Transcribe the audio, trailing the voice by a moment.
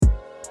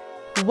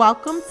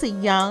Welcome to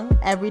Young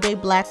Everyday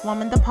Black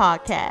Woman, the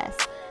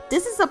podcast.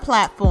 This is a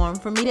platform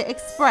for me to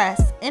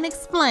express and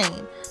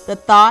explain the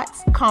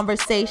thoughts,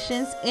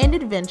 conversations, and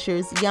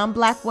adventures young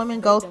Black women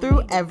go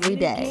through every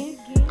day.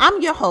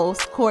 I'm your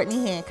host,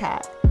 Courtney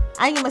Hancock.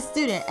 I am a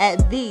student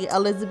at the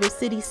Elizabeth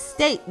City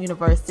State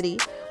University,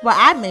 where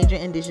I major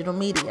in digital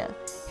media.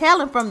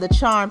 Hailing from the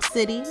Charm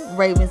City,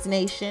 Ravens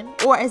Nation,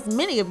 or as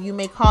many of you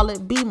may call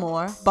it,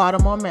 B-More,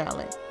 Baltimore,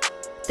 Maryland.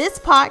 This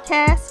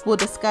podcast will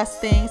discuss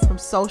things from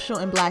social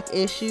and Black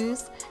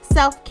issues,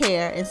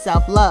 self-care and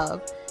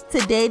self-love, to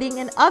dating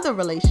and other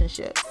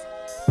relationships.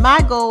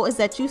 My goal is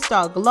that you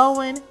start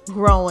glowing,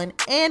 growing,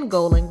 and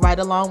goaling right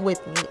along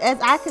with me as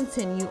I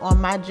continue on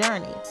my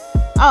journey.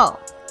 Oh,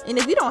 and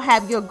if you don't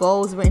have your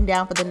goals written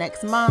down for the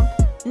next month,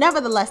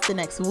 nevertheless the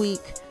next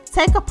week,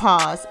 take a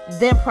pause,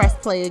 then press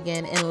play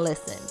again and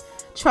listen.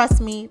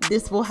 Trust me,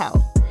 this will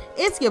help.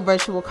 It's your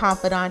virtual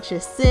confidant, your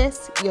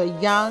sis, your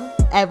young,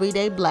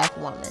 everyday Black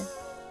woman.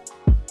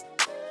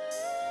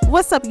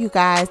 What's up, you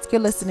guys?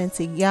 You're listening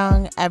to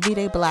Young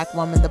Everyday Black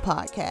Woman, the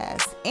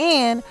podcast.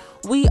 And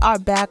we are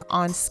back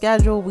on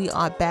schedule. We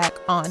are back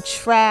on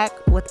track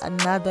with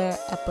another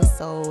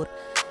episode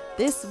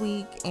this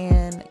week.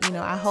 And,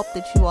 I hope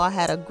that you all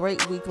had a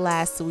great week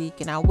last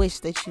week. And I wish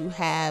that you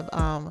have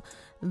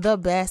the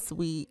best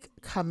week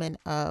coming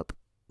up,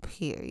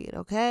 period.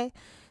 Okay?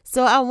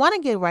 So I want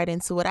to get right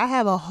into it. I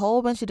have a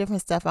whole bunch of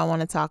different stuff I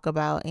want to talk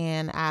about.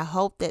 And I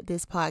hope that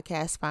this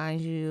podcast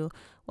finds you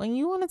when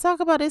you want to talk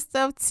about this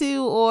stuff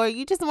too, or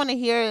you just want to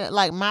hear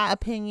like my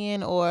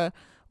opinion or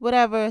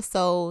whatever.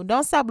 So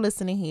don't stop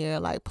listening here.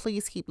 Like,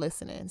 please keep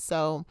listening.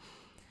 So,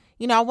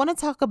 I want to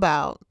talk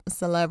about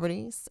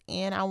celebrities,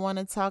 and I want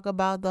to talk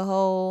about the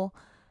whole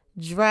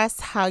dress,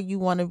 how you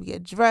want to be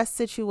addressed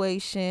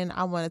situation.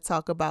 I want to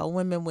talk about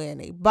women wearing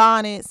their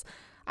bonnets.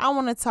 I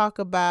want to talk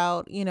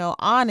about,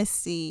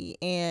 honesty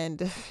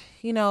and,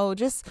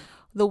 just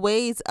the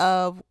ways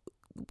that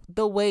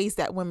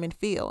women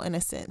feel, in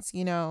a sense,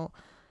 I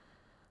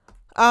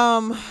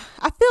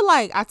feel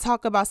like I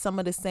talk about some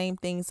of the same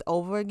things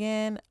over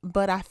again,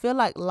 but I feel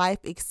like life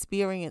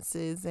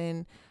experiences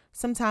and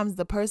sometimes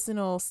the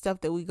personal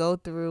stuff that we go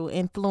through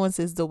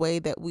influences the way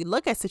that we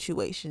look at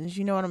situations.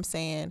 You know what I'm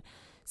saying?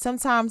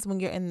 Sometimes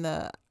when you're in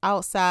the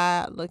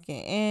outside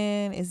looking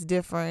in, it's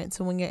different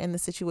to when you're in the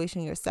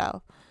situation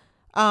yourself.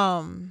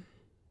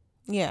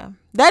 Yeah,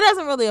 that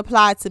doesn't really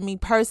apply to me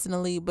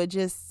personally, but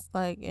just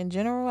like in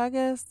general, I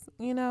guess,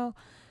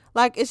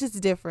 like it's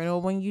just different.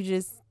 Or when you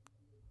just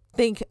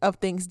think of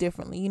things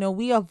differently,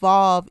 we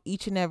evolve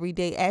each and every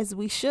day, as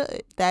we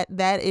should.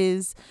 That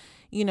is,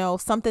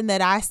 something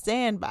that I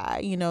stand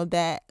by,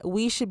 that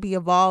we should be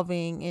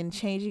evolving and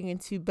changing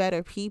into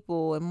better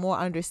people and more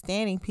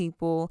understanding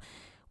people,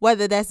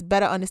 whether that's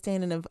better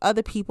understanding of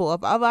other people,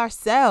 of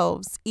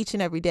ourselves each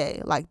and every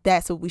day. Like,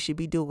 that's what we should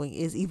be doing,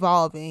 is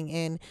evolving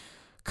and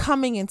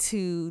coming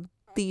into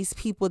these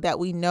people that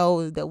we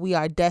know that we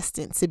are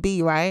destined to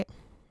be, right?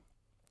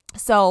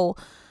 So,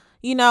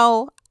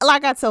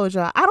 like I told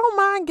y'all, I don't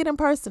mind getting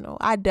personal.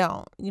 I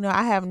don't.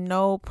 I have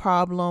no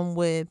problem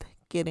with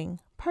getting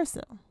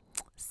personal.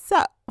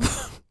 So,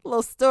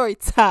 little story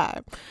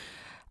time.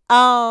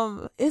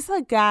 It's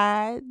a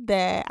guy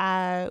that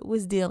I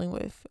was dealing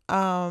with.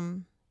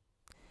 And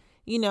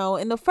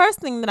the first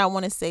thing that I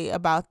want to say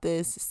about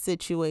this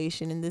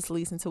situation, and this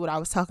leads into what I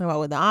was talking about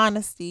with the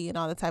honesty and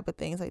all the type of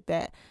things like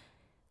that.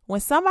 When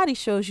somebody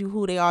shows you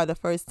who they are the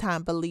first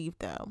time, believe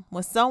them.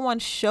 When someone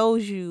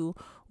shows you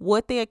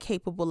what they are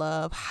capable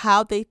of,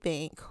 how they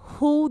think,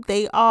 who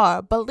they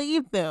are,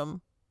 believe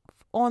them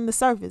on the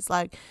surface.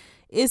 Like,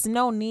 it's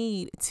no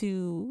need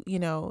to,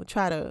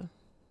 try to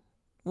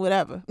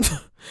whatever.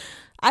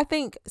 I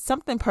think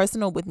something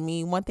personal with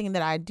me, one thing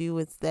that I do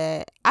is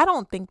that I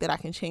don't think that I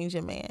can change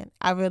a man.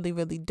 I really,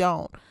 really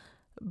don't.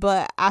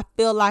 But I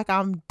feel like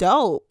I'm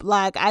dope.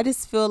 Like, I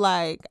just feel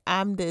like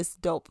I'm this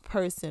dope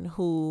person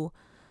who,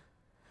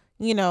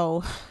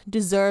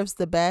 deserves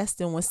the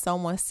best. And when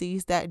someone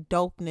sees that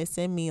dopeness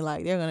in me,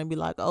 like, they're going to be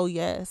like, oh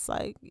yes,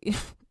 like,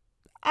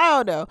 I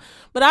don't know.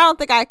 But I don't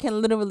think I can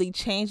literally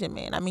change a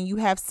man. I mean, you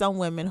have some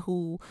women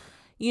who,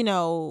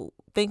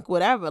 think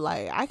whatever,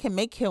 like, I can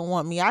make him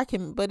want me.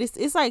 But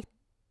it's like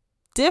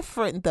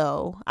different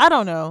though. I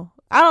don't know.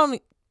 I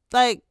don't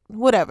like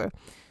whatever.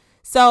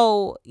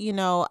 So,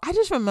 I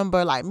just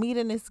remember like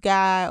meeting this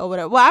guy or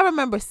whatever. Well, I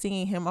remember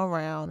seeing him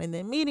around and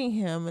then meeting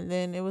him, and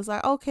then it was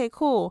like, okay,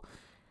 cool.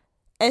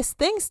 As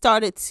things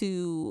started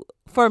to,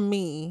 for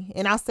me,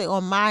 and I'll say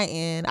on my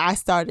end, I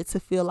started to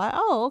feel like,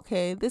 oh,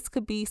 okay, this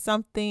could be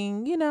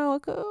something,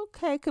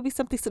 it could be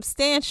something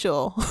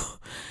substantial.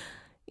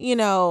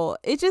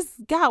 It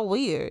just got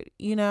weird,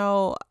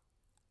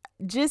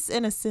 just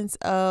in a sense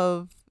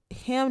of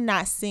him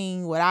not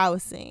seeing what I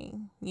was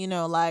seeing,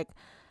 like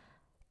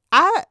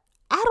I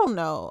don't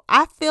know.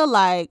 I feel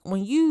like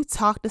when you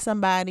talk to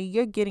somebody,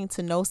 you're getting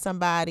to know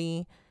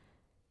somebody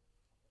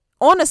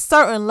on a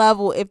certain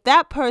level. If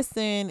that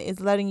person is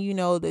letting you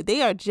know that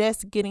they are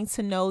just getting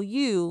to know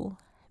you,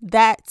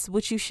 that's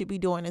what you should be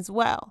doing as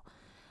well.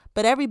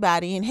 But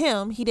everybody and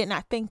him, he did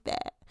not think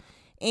that.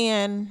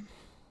 And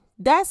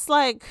that's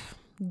like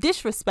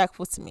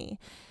disrespectful to me.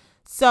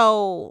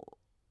 So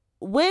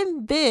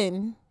when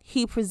then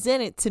he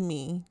presented to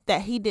me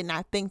that he did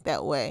not think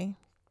that way,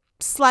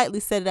 slightly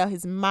said it out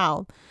his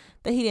mouth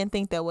that he didn't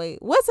think that way,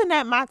 wasn't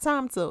that my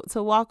time to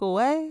walk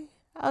away?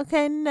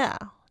 Okay, no.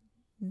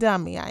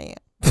 Dummy I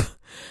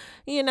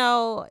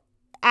am.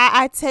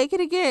 I take it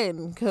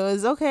again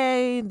because,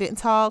 okay, didn't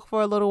talk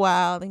for a little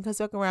while. Then goes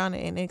back around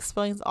and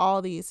explains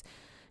all these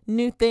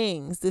new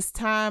things. This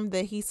time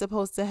that he's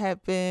supposed to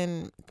have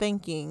been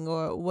thinking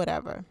or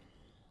whatever.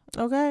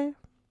 Okay?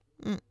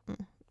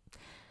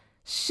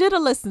 Should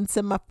have listened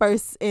to my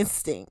first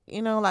instinct.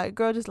 Like,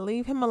 girl, just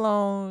leave him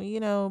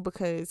alone,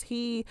 because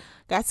he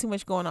got too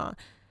much going on.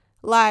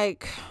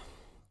 Like,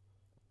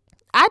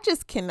 I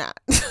just cannot.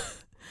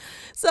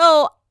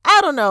 So, I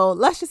don't know.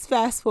 Let's just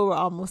fast forward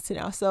almost to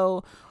now.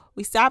 So,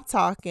 we stopped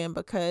talking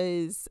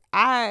because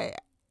I'm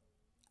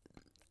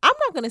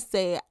not going to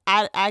say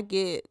I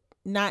get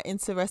not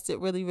interested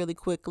really, really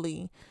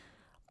quickly.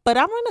 But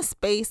I'm in a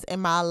space in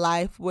my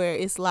life where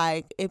it's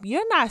like, if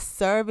you're not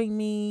serving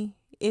me,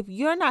 if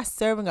you're not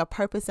serving a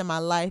purpose in my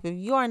life, if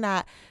you are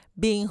not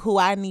being who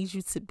I need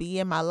you to be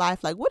in my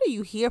life, like, what are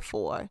you here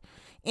for?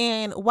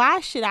 And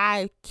why should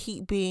I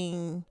keep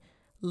being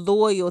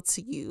loyal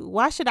to you?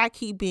 Why should I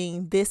keep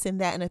being this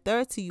and that and a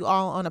third to you,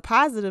 all on a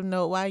positive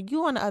note, while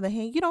you, on the other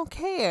hand, you don't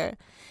care,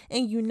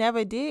 and you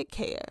never did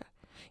care?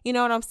 You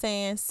know what I'm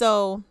saying?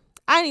 So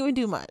I didn't even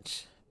do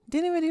much.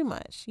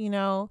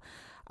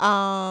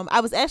 I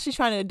was actually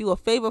trying to do a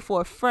favor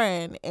for a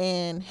friend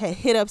and had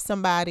hit up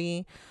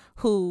somebody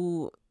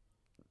who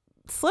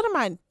slid in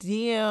my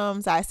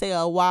DMs, I say,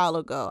 a while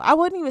ago. I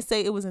wouldn't even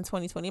say it was in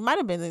 2020. It might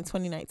have been in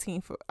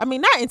 2019.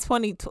 Not in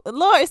 2020.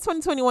 Lord, it's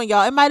 2021,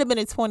 y'all. It might have been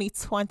in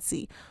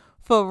 2020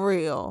 for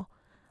real.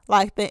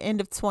 Like the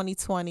end of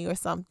 2020 or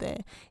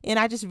something. And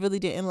I just really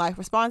didn't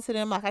respond to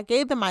them. Like, I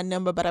gave them my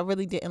number, but I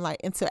really didn't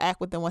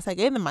interact with them once I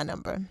gave them my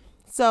number.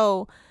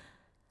 So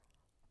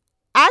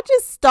I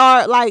just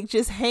start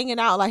just hanging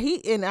out. I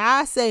ain't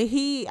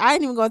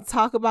even going to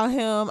talk about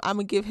him. I'm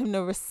going to give him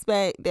the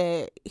respect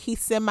that he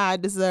semi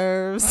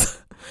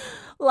deserves.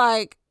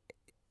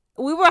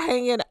 We were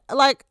hanging,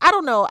 I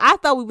don't know. I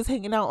thought we was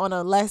hanging out on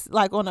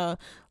on a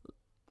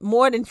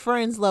more than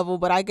friends level,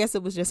 but I guess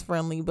it was just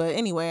friendly. But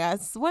anyway, I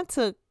went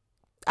to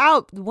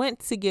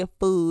get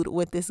food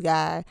with this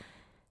guy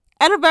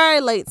at a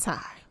very late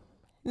time.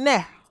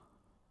 Now,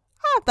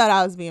 I thought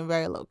I was being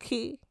very low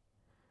key.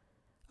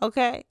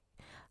 Okay.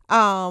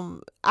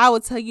 I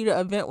would tell you the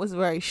event was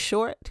very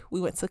short.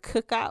 We went to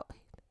cookout.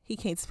 He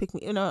came to pick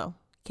me.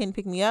 Came to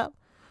pick me up.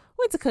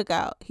 Went to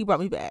cookout. He brought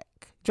me back,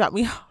 dropped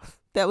me off.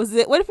 That was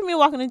it. Waited for me to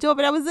walk in the door,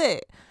 but that was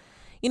it.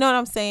 You know what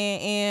I'm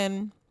saying?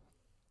 And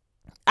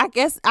I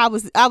guess that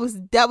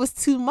was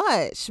too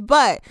much.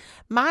 But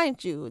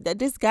mind you, that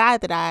this guy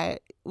that I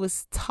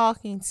was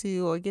talking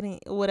to or getting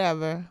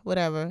whatever,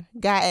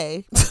 guy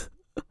A,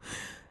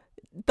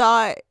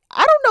 thought,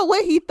 I don't know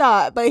what he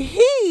thought, but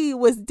he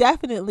was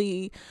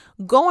definitely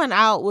going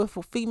out with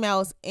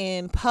females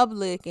in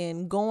public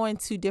and going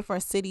to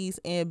different cities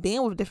and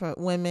being with different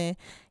women.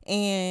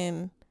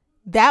 And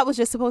that was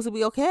just supposed to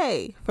be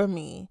okay for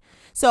me.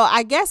 So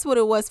I guess what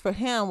it was for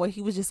him, where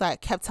he was just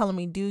kept telling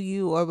me, do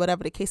you, or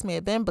whatever the case may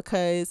have been,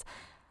 because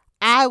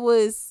I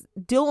was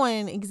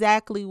doing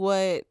exactly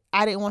what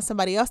I didn't want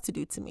somebody else to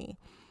do to me.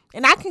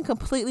 And I can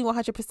completely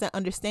 100%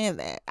 understand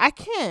that. I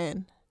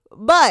can.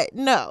 But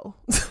no.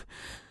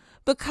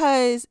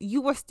 Because you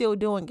were still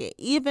doing it,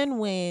 even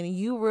when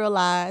you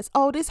realize,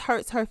 oh, this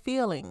hurts her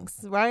feelings,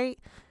 right?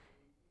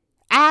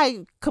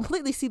 I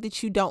completely see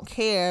that you don't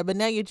care, but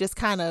now you're just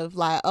kind of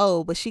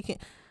oh, but she can,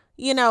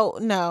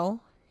 no,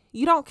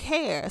 you don't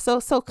care. So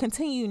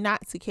continue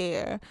not to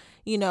care,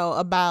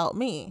 about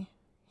me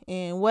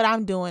and what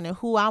I'm doing and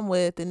who I'm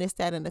with and this,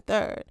 that, and the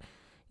third,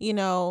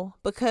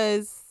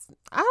 because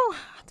I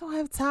don't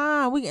have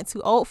time. We getting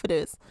too old for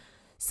this.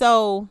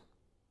 So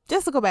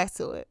just to go back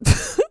to it.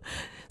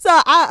 So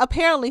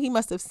apparently he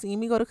must have seen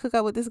me go to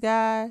cookout with this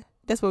guy.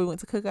 That's where we went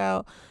to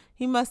cookout.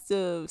 He must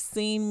have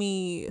seen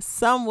me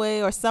some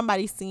way, or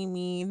somebody seen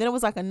me. Then it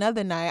was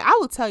another night. I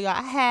will tell y'all,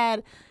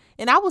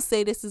 and I will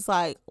say this is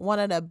one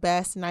of the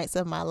best nights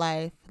of my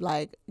life.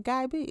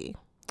 Guy B,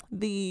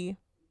 the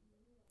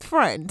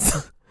friend,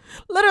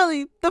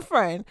 literally the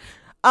friend.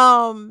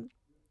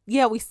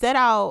 Yeah, we set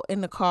out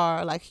in the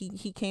car.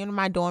 He came to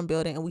my dorm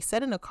building, and we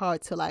sat in the car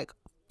till 4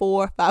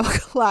 or 5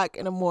 o'clock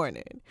in the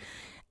morning.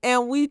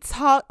 And we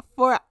talked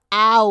for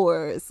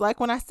hours.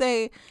 When I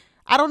say,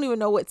 I don't even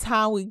know what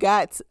time we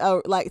got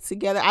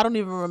together. I don't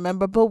even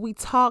remember. But we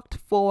talked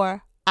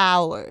for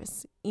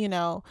hours,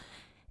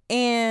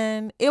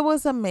 And it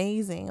was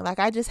amazing.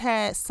 I just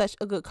had such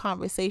a good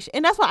conversation.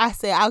 And that's why I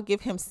say I'll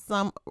give him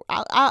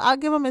I'll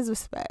give him his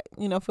respect,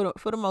 for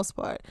the most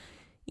part.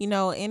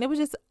 And it was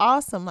just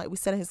awesome. We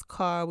sat in his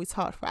car. We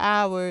talked for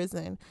hours.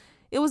 And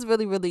it was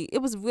really,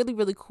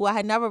 really cool. I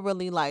had never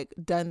really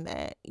done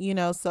that,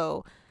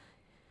 so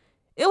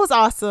it was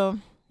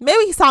awesome.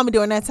 maybe he saw me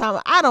during that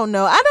time. I don't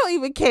know. I don't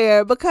even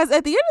care, because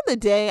at the end of the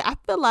day, I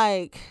feel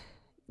like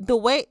the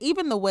way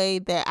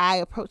that I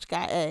approached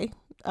guy A,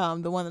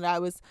 the one that I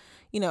was,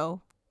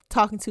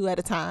 talking to at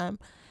a time,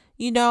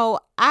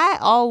 I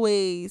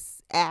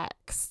always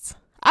asked.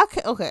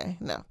 Okay,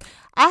 no.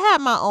 I had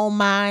my own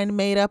mind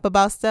made up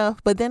about stuff,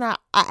 but then I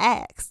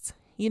asked,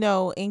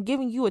 and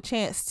giving you a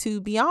chance to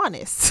be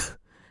honest.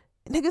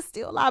 Nigga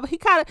still lie,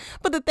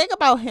 but the thing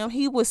about him,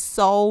 he was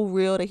so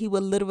real that he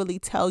would literally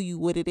tell you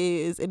what it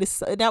is. And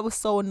that was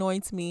so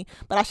annoying to me,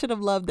 but I should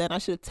have loved that. I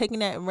should have taken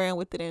that and ran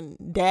with it and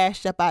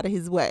dashed up out of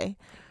his way,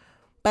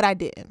 but I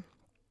didn't.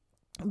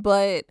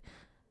 But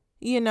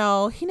he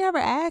never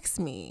asked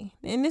me.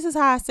 And this is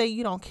how I say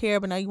you don't care,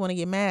 but now you want to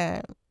get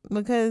mad,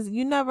 because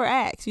you never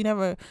asked. You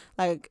never,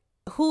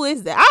 who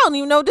is that? I don't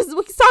even know this is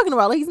what he's talking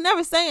about. Like, he's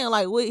never saying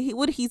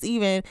what he's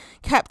even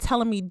kept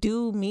telling me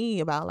do me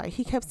about. Like,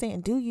 he kept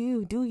saying do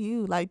you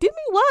like, do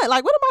me what?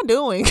 Like, what am I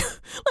doing?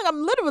 Like,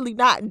 I'm literally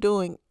not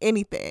doing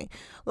anything.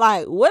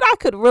 Like, what I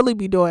could really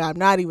be doing, I'm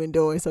not even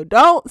doing. So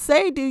don't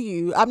say do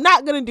you. I'm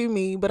not gonna do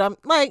me, but I'm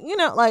like, did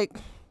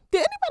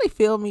anybody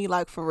feel me?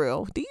 Like, for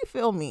real, do you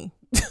feel me?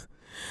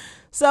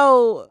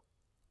 So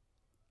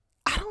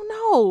I don't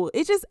know,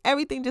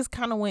 everything just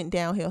kind of went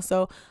downhill.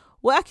 So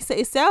what I can say,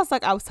 it sounds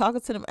like I was talking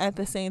to them at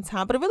the same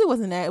time, but it really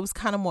wasn't that. It was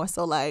kind of more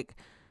so like,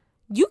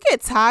 you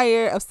get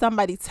tired of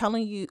somebody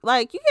telling you,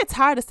 like, you get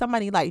tired of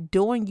somebody like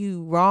doing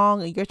you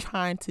wrong, and you're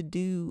trying to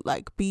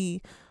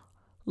be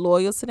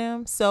loyal to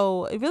them.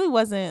 So it really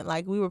wasn't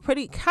like, we were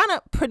pretty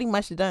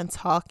much done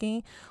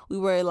talking. We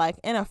were like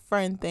in a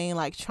friend thing,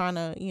 like trying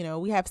to,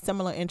 we have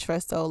similar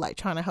interests. So like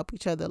trying to help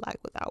each other, like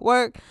with our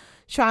work,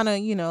 trying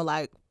to,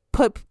 like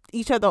put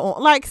each other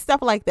on, like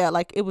stuff like that.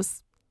 Like, it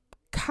was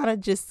kind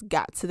of just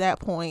got to that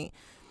point.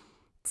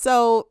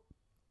 So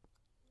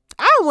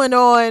I went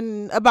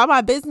on about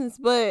my business,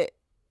 but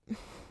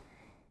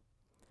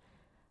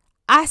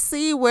I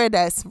see where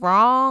that's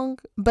wrong.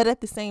 But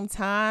at the same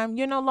time,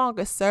 you're no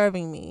longer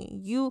serving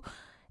me.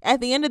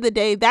 At the end of the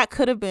day, that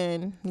could have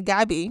been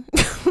guy B,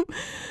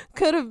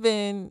 could have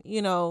been,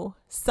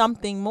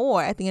 something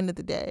more at the end of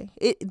the day.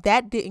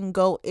 That didn't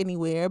go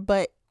anywhere,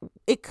 but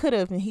it could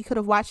have, and he could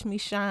have watched me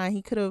shine.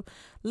 He could have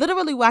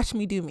literally watched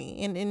me do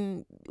me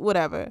and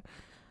whatever.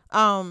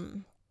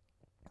 And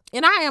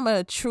I am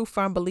a true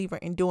firm believer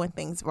in doing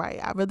things right.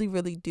 I really,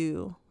 really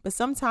do. But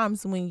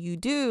sometimes when you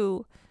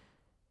do,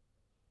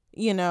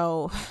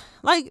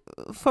 like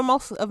for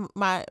most of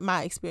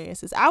my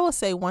experiences, I will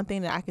say one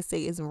thing that I could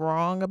say is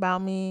wrong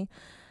about me.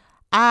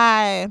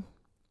 I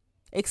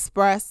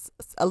express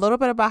a little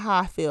bit about how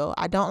I feel.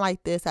 I don't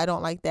like this. I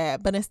don't like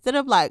that. But instead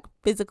of like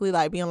physically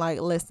like being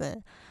like,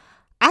 listen,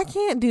 I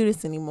can't do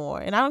this anymore.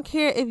 And I don't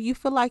care if you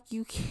feel like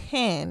you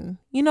can,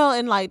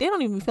 and like they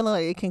don't even feel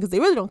like they can, because they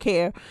really don't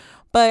care.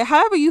 But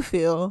however you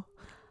feel,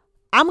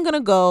 I'm going to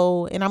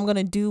go and I'm going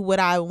to do what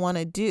I want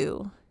to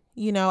do.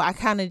 I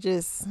kind of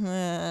just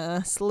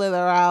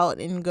slither out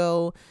and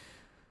go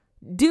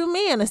do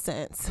me in a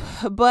sense.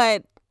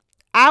 But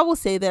I will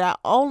say that I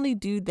only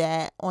do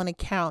that on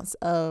accounts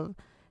of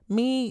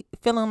me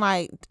feeling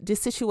like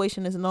this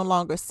situation is no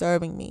longer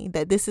serving me,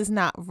 that this is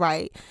not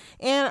right.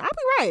 And I'll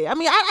be right. I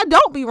mean, I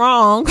don't be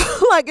wrong.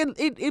 Like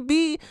it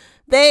be,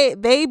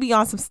 they be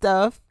on some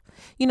stuff,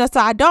 so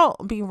I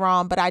don't be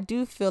wrong, but I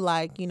do feel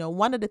like,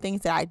 one of the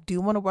things that I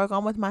do want to work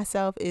on with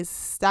myself is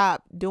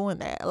stop doing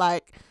that.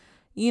 Like,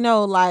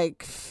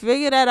 like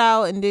figure that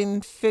out and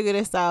then figure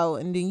this out.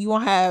 And then you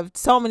won't have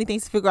so many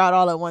things to figure out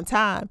all at one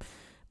time.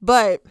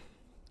 But,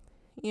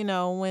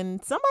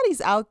 when somebody's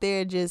out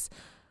there just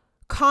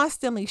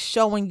constantly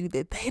showing you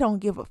that they don't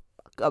give a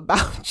fuck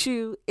about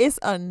you, it's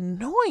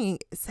annoying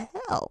as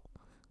hell.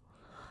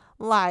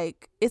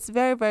 Like, it's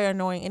very, very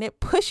annoying, and it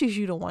pushes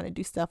you to want to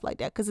do stuff like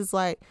that, because it's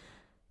like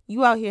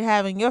you out here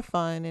having your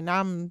fun, and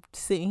I'm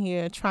sitting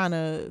here,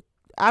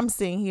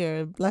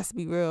 let's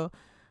be real,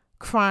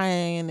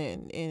 crying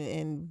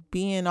and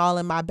being all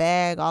in my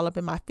bag, all up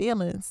in my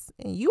feelings,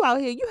 and you out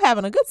here, you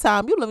having a good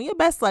time, you living your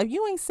best life,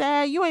 you ain't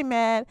sad, you ain't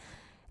mad.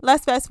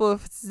 Let's fast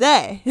forward to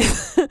today.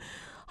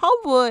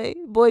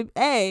 Boy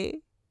A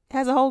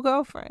has a whole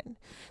girlfriend.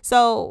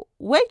 So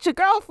where'd your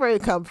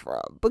girlfriend come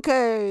from?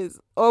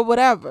 Or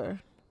whatever.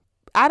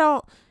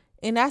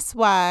 And that's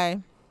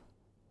why,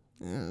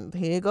 here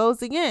it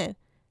goes again.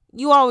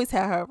 You always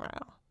had her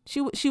around.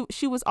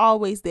 She was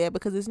always there,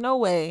 because there's no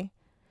way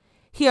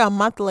here a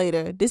month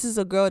later, this is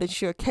a girl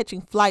that you're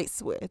catching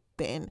flights with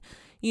and,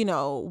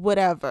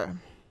 whatever.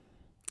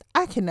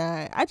 I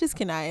just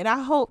cannot. And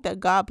I hope that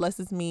God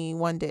blesses me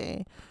one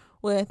day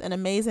with an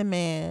amazing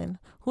man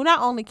who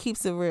not only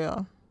keeps it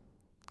real,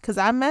 because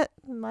I met,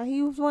 like,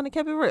 he was one that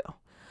kept it real,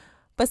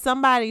 but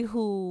somebody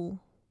who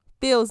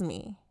feels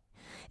me.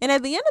 And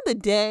at the end of the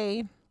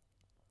day,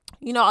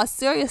 a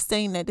serious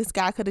thing that this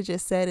guy could have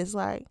just said is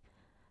like,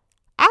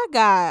 I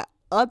got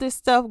other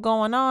stuff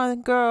going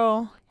on,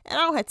 girl, and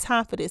I don't have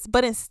time for this.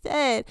 But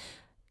instead,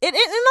 and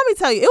let me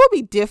tell you, it would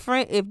be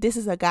different if this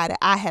is a guy that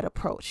I had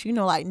approached,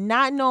 like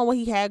not knowing what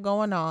he had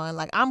going on.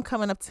 Like, I'm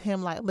coming up to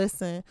him like,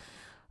 listen,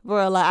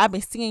 Bro, like, I've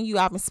been seeing you,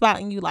 I've been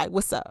spotting you, like,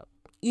 what's up?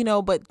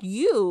 But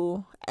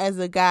you as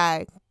a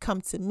guy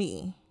come to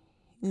me.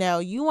 Now,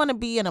 you want to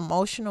be an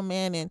emotional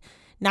man and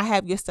not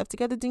have your stuff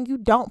together, then you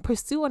don't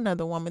pursue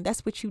another woman.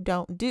 That's what you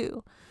don't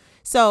do.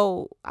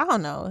 So, I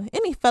don't know.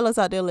 Any fellas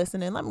out there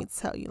listening, let me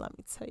tell you.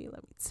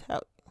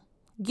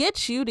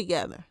 Get you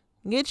together.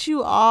 Get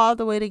you all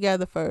the way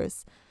together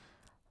first.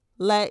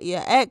 Let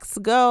your ex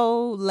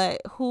go.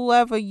 Let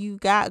whoever you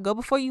got go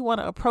before you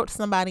want to approach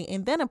somebody,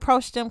 and then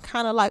approach them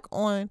kind of like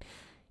on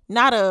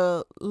not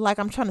a like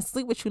I'm trying to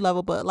sleep with you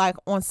level, but like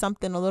on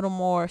something a little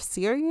more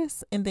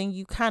serious. And then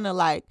you kind of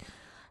like,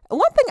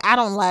 one thing I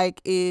don't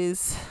like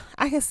is,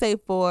 I can say,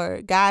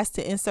 for guys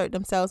to insert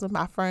themselves with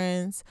my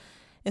friends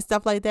and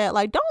stuff like that.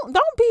 Like, don't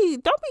be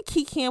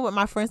kikiing with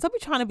my friends. Don't be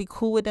trying to be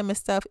cool with them and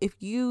stuff if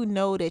you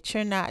know that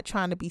you're not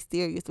trying to be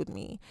serious with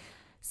me.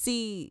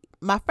 See,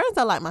 my friends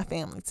are like my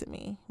family to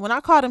me. When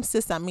I call them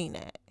sis, I mean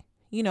that.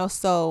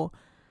 So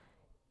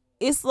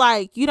it's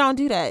like, you don't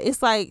do that.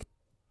 It's like,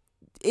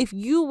 if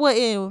you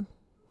wouldn't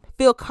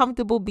feel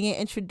comfortable being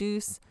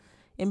introduced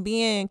and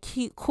being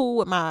cool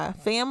with my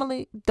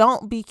family,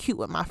 don't be cute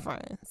with my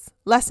friends.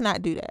 Let's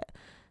not do that.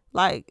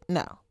 Like,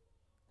 no.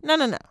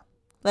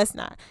 Let's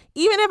not.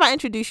 Even if I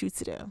introduce you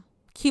to them,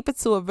 keep it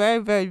to a very,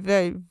 very,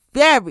 very,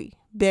 very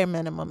bare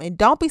minimum. And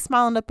don't be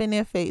smiling up in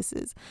their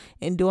faces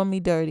and doing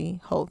me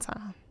dirty whole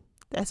time.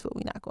 That's what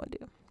we're not going to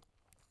do.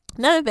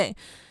 Another thing.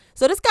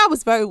 So this guy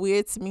was very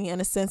weird to me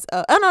in a sense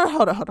of, no,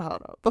 hold on.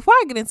 Before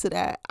I get into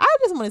that, I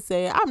just want to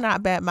say I'm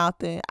not bad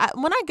mouthing.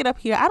 When I get up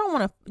here, I don't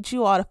want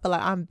you all to feel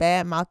like I'm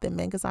bad mouthing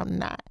men, because I'm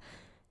not.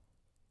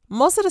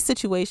 Most of the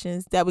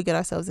situations that we get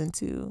ourselves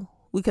into,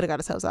 we could have got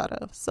ourselves out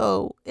of.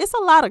 So it's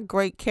a lot of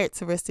great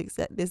characteristics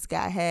that this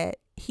guy had.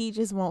 He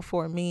just won't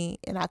for me,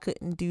 and I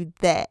couldn't do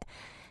that.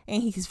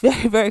 And he's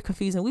very, very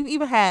confusing. We've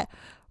even had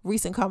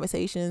recent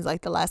conversations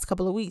like the last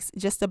couple of weeks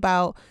just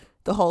about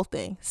the whole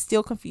thing.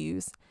 Still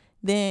confused.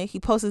 Then he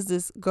posts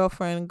this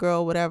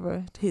girl,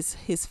 whatever, his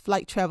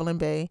flight taking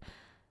bay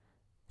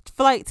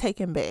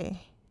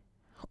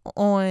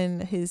on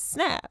his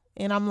Snap.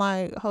 And I'm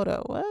like, hold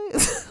up, what?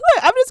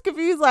 I'm just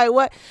confused, like,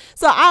 what?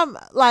 So I'm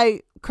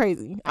like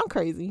crazy. I'm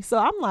crazy. So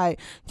I'm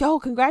like, yo,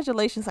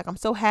 congratulations. Like, I'm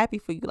so happy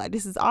for you. Like,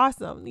 this is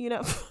awesome.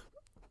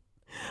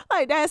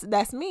 Like,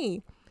 that's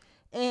me.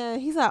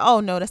 And he's like,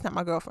 oh no, that's not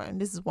my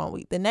girlfriend. This is 1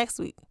 week. The next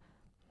week,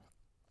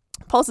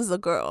 post is a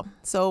girl.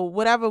 So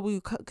whatever,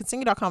 we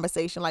continued our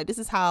conversation. Like, this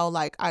is how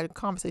like our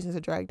conversations are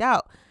dragged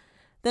out.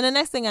 Then the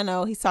next thing I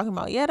know, he's talking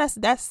about, yeah,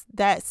 that's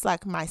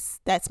my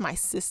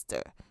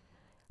sister.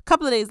 A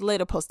couple of days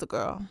later, post a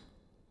girl.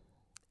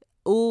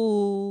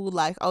 Ooh,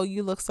 like, oh,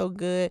 you look so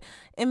good.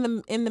 In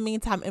the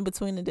meantime, in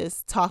between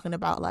this, talking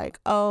about like,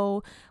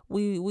 oh,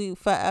 we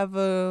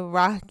forever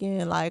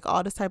rocking, like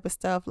all this type of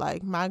stuff,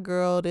 like my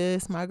girl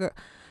this, my girl.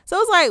 So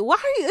it's like, why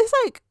are you? It's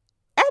like,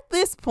 at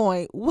this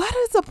point, what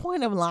is the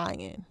point of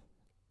lying?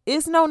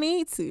 It's no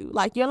need to.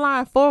 Like, you're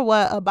lying for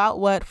what? About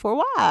what? For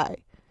why?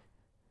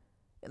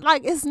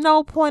 Like, it's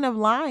no point of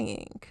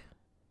lying.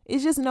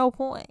 It's just no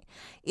point.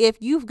 If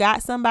you've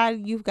got somebody,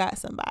 you've got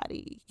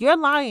somebody. You're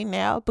lying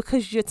now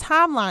because your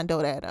timeline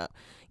don't add up.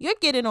 You're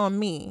getting on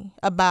me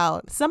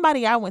about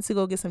somebody I went to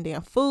go get some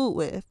damn food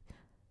with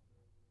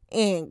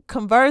and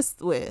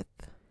conversed with,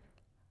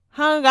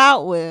 hung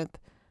out with,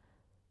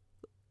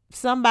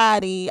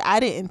 somebody I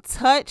didn't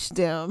touch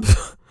them.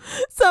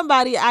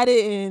 Somebody I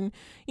didn't,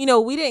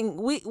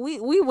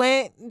 we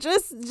went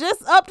just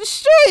up the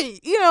street.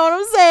 You know what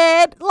I'm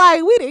saying?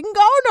 Like, we didn't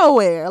go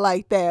nowhere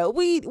like that.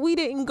 We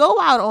didn't go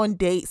out on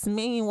dates.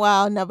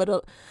 Meanwhile, never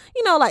to,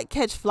 like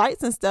catch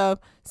flights and stuff.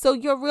 So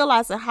you're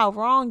realizing how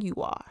wrong you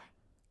are.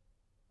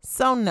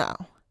 So no,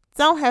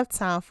 don't have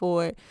time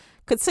for it.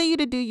 Continue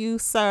to do you,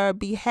 sir.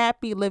 Be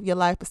happy, live your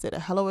life, but stay the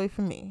hell away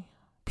from me.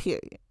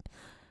 Period.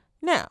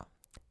 Now,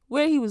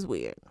 where he was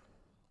weird.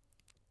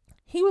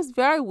 He was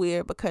very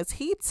weird because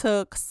he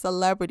took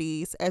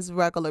celebrities as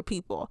regular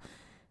people.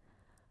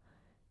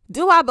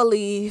 Do I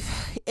believe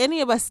any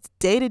of us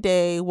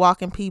day-to-day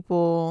walking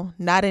people,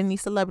 not any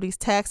celebrities,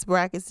 tax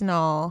brackets and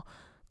all,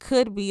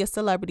 could be a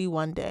celebrity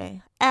one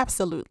day?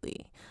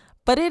 Absolutely.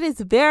 But it is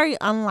very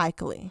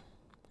unlikely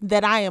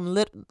that I am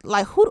I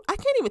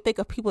can't even think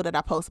of people that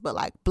I post, but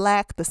like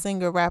Black, the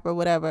singer, rapper,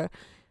 whatever,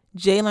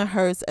 Jalen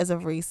Hurts as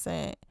of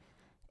recent.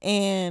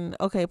 And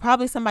okay,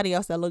 probably somebody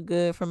else that look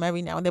good from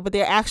every now and then, but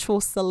they're actual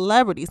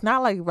celebrities,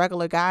 not like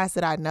regular guys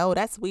that I know.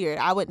 That's weird.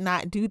 I would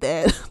not do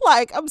that.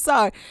 Like, I'm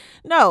sorry.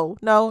 No.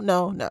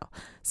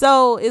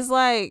 So it's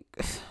like,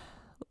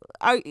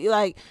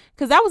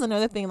 because that was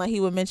another thing. Like, he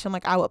would mention,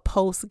 like, I would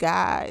post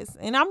guys,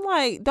 and I'm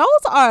like, those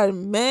are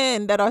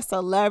men that are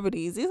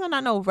celebrities. These are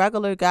not no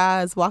regular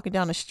guys walking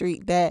down the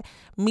street that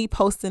me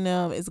posting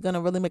them is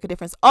gonna really make a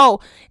difference. Oh,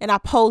 and I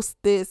post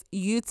this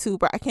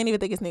YouTuber. I can't even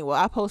think his name.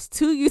 Well, I post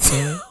 2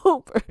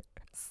 YouTubers,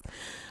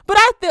 but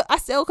I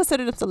still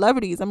consider them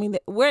celebrities. I mean,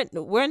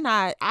 we're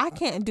not. I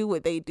can't do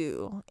what they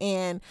do,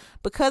 and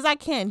because I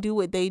can't do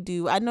what they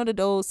do, I know that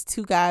those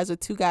 2 guys are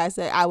 2 guys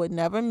that I would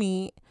never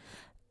meet.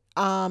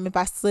 If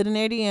I slid in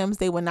their DMs,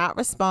 they would not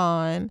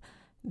respond.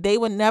 They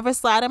would never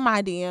slide in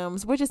my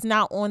DMs. We're just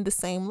not on the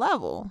same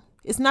level.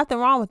 It's nothing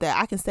wrong with that.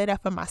 I can say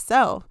that for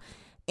myself.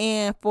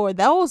 And for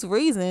those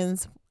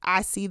reasons,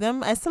 I see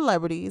them as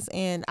celebrities,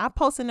 and I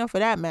posting them for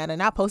that matter.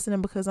 Not posting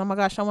them because, oh my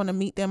gosh, I want to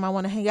meet them. I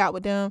want to hang out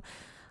with them.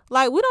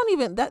 Like, we don't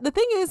even, the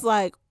thing is,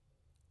 like,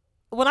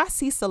 when I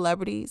see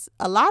celebrities,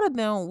 a lot of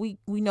them we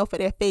know for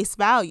their face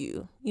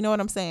value. You know what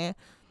I'm saying?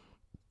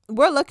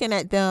 We're looking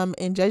at them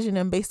and judging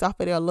them based off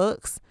of their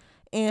looks.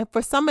 And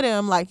for some of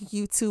them, like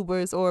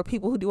YouTubers or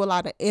people who do a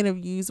lot of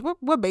interviews,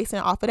 we're basing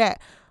it off of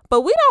that.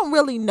 But we don't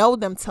really know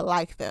them to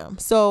like them.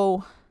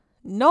 So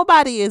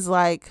nobody is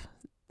like,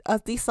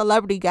 these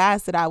celebrity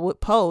guys that I would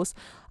post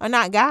are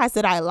not guys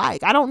that I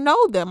like. I don't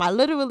know them. I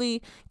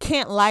literally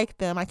can't like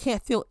them. I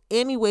can't feel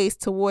any ways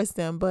towards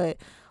them. But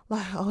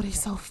like, oh, they're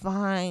so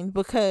fine,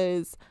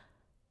 because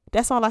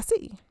that's all I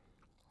see.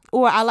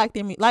 Or I like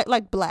them,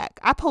 like Black.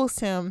 I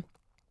post him.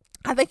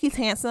 I think he's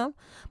handsome,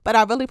 but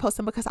I really post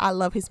him because I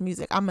love his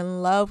music. I'm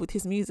in love with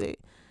his music.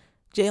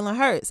 Jalen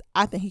Hurts,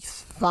 I think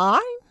he's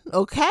fine.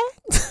 Okay.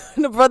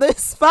 The brother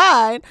is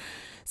fine.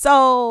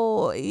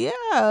 So yeah,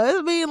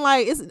 it's being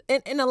like, it's,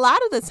 and a lot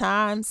of the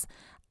times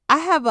I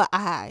have an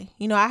eye,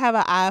 I have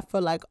an eye for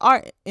like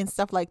art and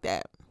stuff like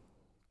that.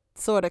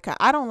 Sort of.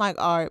 I don't like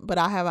art, but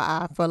I have an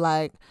eye for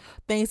like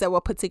things that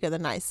were put together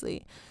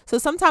nicely. So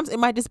sometimes it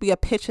might just be a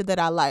picture that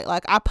I like.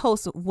 Like, I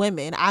post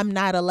women. I'm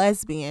not a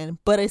lesbian,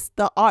 but it's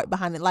the art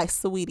behind it. Like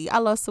Saweetie. I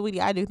love Saweetie.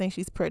 I do think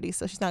she's pretty,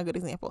 so she's not a good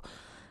example.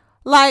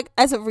 Like,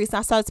 as of recent,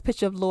 I saw this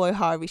picture of Lori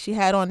Harvey. She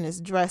had on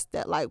this dress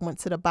that like went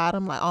to the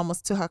bottom, like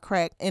almost to her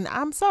crack. And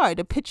I'm sorry,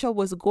 the picture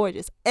was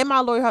gorgeous. Am I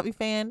a Lori Harvey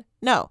fan?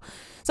 No.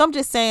 So I'm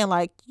just saying,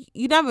 like,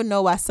 you never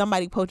know why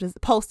somebody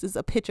posts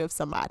a picture of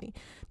somebody.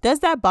 Does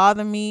that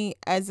bother me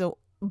as a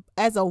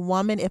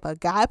woman if a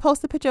guy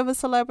posts a picture of a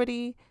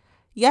celebrity?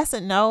 Yes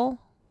and no.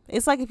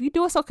 It's like, if you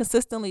do it so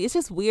consistently, it's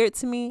just weird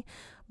to me.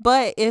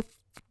 But if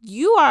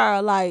you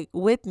are like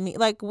with me,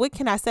 like, what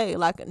can I say?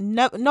 Like,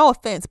 no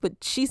offense, but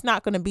she's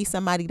not going to be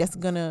somebody that's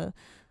going to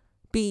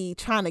be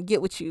trying to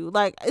get with you.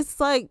 Like, it's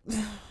like,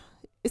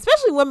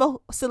 especially women,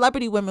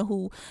 celebrity women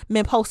who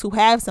men post who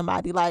have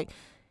somebody, like,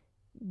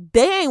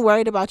 they ain't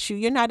worried about you.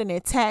 You're not in their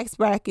tax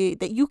bracket,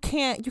 that you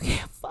can't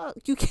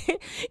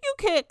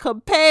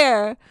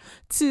compare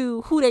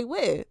to who they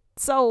with.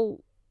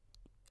 So,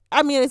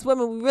 I mean, as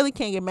women, we really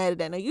can't get mad at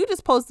that. Now, you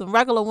just post some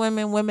regular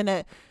women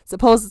that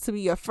supposed to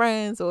be your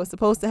friends or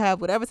supposed to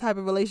have whatever type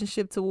of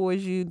relationship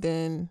towards you,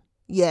 then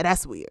yeah,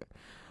 that's weird.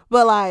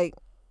 But like,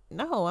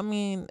 no, I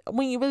mean,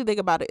 when you really think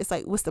about it, it's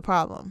like, what's the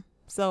problem?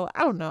 So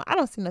I don't know. I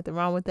don't see nothing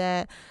wrong with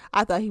that.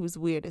 I thought he was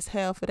weird as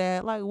hell for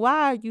that. Like,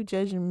 why are you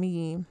judging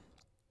me?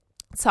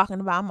 Talking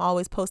about I'm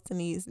always posting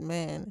these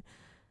men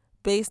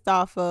based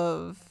off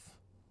of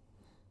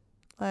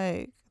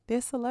like,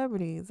 they're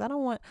celebrities. I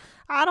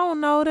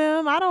don't know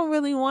them. I don't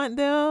really want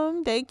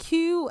them. They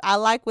cute. I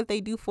like what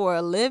they do for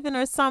a living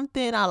or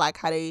something. I like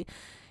how they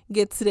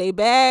get to their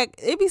bag.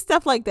 It be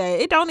stuff like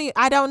that.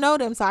 I don't know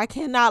them, so I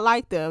cannot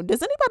like them.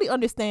 Does anybody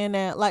understand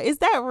that? Like, is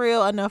that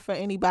real enough for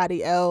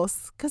anybody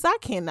else? Because I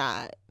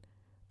cannot.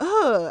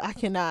 I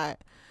cannot.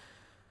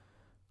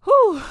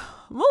 Whew.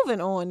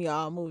 Moving on,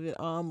 y'all. Moving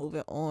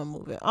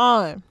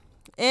on.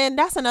 And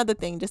that's another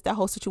thing, just that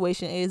whole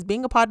situation is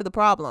being a part of the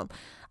problem.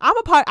 I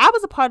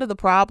was a part of the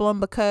problem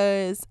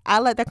because I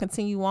let that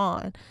continue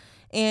on.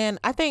 And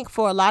I think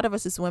for a lot of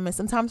us as women,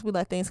 sometimes we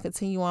let things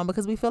continue on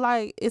because we feel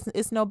like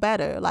it's no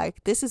better.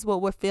 Like, this is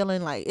what we're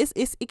feeling like.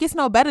 It gets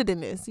no better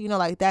than this.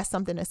 Like, that's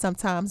something that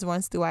sometimes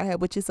runs through our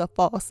head, which is a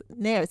false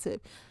narrative.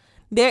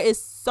 There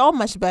is so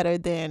much better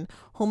than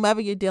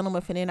whomever you're dealing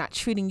with and they're not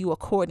treating you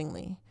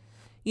accordingly.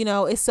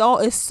 It's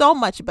so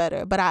much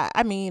better. But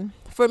I mean,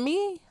 for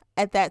me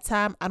at that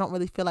time, I don't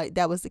really feel like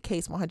that was the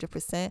case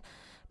 100%.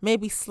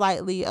 Maybe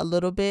slightly, a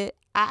little bit.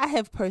 I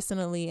have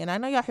personally, and I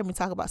know y'all hear me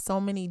talk about so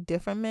many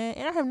different men,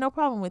 and I have no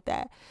problem with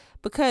that,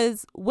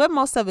 because what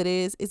most of it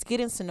is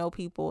getting to know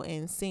people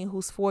and seeing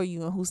who's for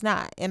you and who's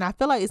not. And I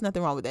feel like there's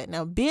nothing wrong with that.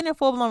 Now, being in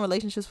full-blown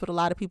relationships with a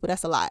lot of people,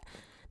 that's a lot.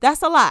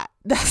 That's a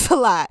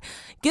lot.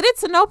 Getting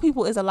to know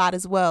people is a lot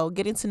as well.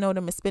 Getting to know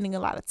them and spending a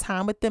lot of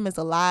time with them is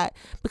a lot,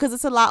 because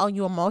it's a lot on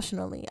you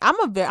emotionally. I'm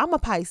a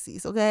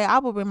Pisces, okay? I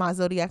will bring my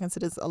zodiac into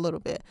this a little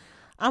bit.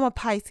 I'm a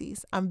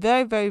Pisces. I'm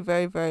very, very,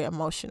 very, very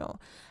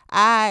emotional.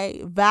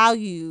 I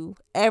value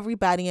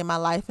everybody in my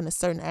life in a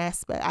certain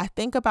aspect. I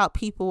think about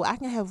people. I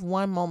can have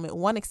one moment,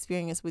 one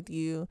experience with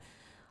you,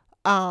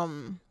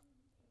 and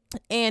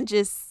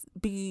just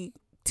be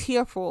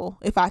tearful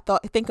if I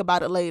think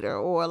about it later,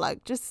 or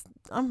like, just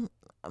I'm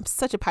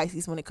such a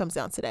Pisces when it comes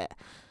down to that.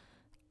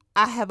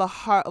 I have a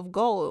heart of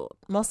gold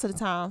most of the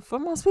time for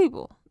most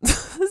people.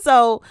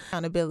 So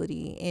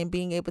accountability and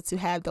being able to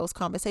have those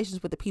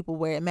conversations with the people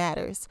where it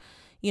matters,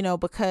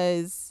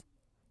 because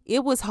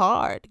it was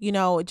hard,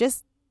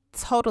 just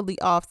totally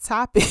off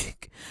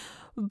topic.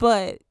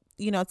 But,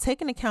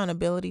 taking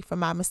accountability for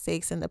my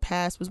mistakes in the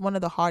past was one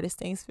of the hardest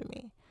things for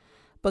me,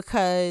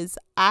 because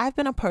I've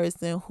been a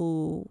person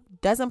who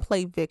doesn't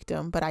play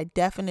victim, but I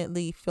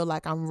definitely feel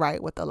like I'm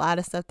right with a lot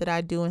of stuff that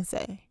I do and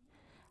say.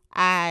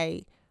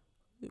 I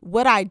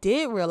what I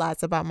did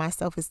realize about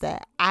myself is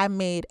that I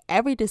made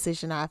every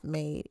decision I've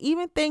made,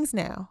 even things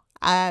now.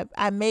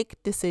 I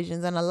make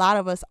decisions, and a lot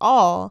of us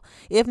all,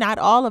 if not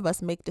all of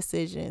us, make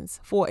decisions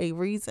for a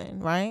reason,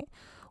 right?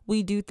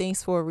 We do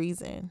things for a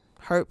reason.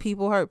 Hurt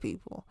people hurt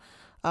people.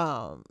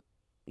 Um,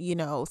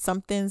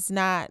 something's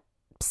not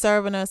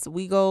serving us,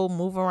 we go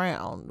move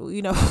around,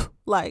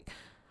 like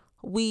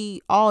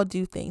we all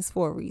do things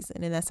for a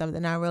reason. And that's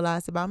something I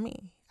realized about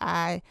me.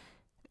 I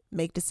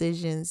make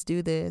decisions,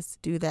 do this,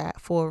 do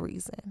that for a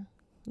reason,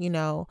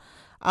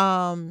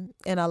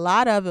 and a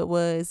lot of it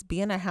was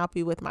being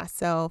unhappy with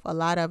myself. A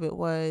lot of it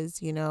was,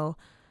 a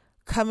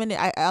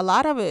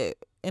lot of it,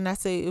 and I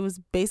say it was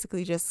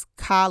basically just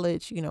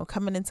college,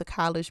 coming into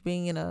college,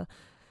 being in a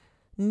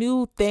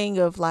new thing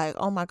of like,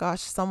 oh my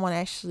gosh, someone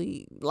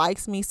actually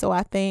likes me, so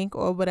I think,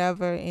 or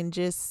whatever. And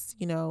just,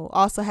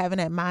 also having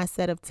that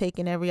mindset of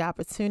taking every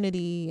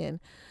opportunity and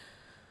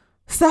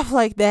stuff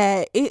like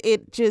that.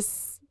 It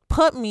just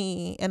put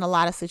me in a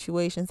lot of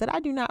situations that I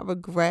do not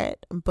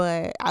regret,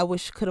 but I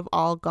wish could have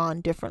all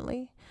gone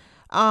differently.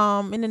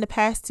 And in the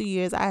past 2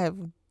 years, I have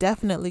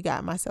definitely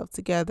got myself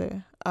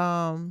together.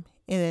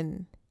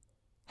 And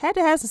had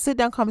to have some sit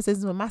down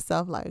conversations with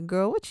myself, like,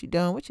 girl, what you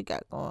doing? What you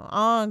got going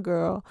on,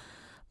 girl?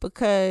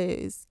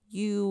 Because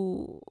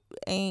you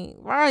ain't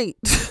right.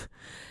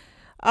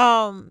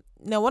 Now,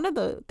 one of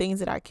the things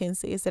that I can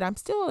say is that I'm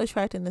still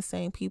attracting the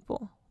same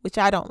people, which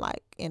I don't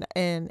like.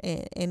 And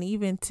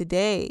even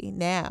today,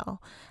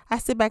 now, I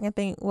sit back and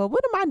think, well,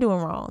 what am I doing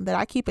wrong that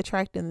I keep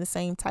attracting the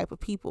same type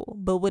of people?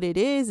 But what it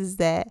is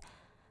that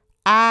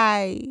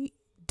I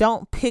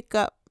don't pick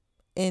up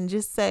and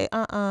just say,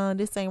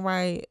 this ain't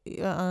right.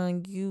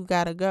 You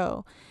gotta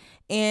go.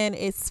 And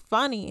it's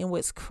funny, and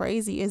what's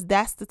crazy is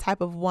that's the type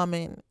of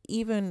woman,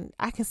 even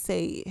I can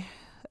say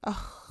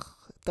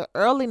the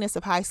earliness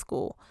of high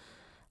school,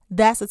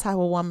 that's the type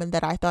of woman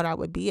that I thought I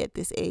would be at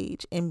this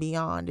age and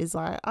beyond. Is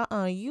like,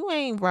 you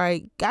ain't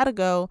right, gotta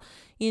go.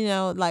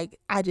 Like,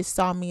 I just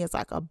saw me as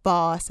like a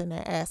boss in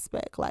that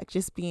aspect, like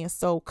just being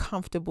so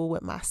comfortable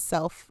with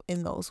myself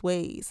in those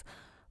ways.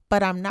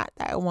 But I'm not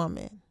that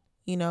woman,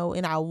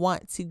 and I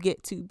want to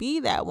get to be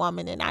that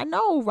woman. And I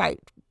know right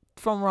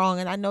from wrong,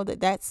 and I know that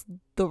that's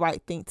the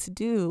right thing to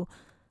do.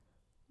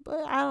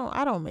 But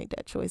I don't make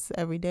that choice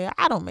every day.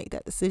 I don't make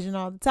that decision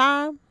all the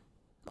time,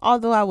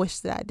 although I wish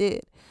that I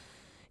did.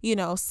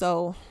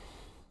 So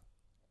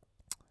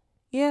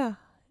yeah,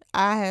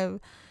 I have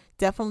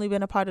definitely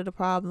been a part of the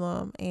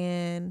problem,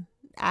 and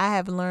I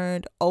have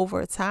learned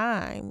over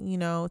time,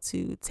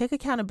 to take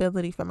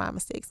accountability for my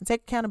mistakes and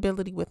take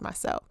accountability with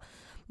myself,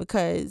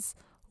 because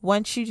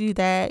once you do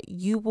that,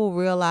 you will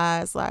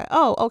realize like,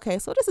 oh, okay,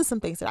 so this is some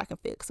things that I can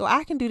fix. So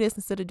I can do this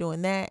instead of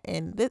doing that.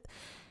 And this,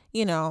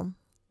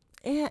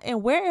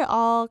 and where it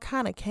all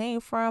kind of came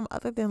from,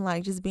 other than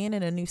like just being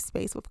in a new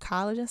space with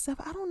college and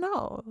stuff, I don't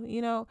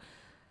know.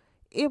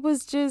 It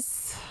was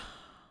just,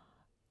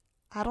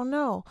 I don't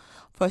know.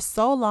 For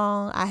so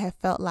long, I have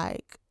felt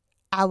like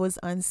I was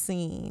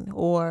unseen,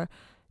 or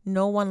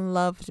no one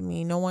loved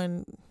me. No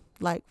one,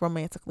 like,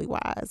 romantically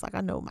wise. Like,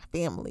 I know my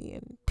family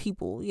and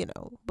people,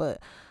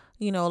 but,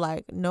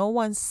 like, no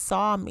one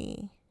saw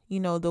me,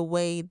 the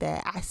way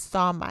that I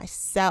saw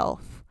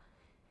myself.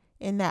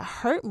 And that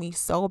hurt me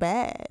so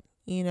bad,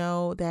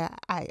 that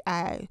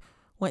I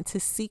went to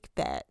seek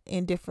that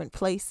in different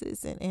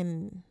places,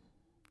 and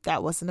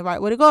that wasn't the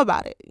right way to go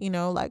about it.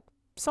 Like,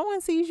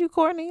 someone sees you,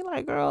 Courtney,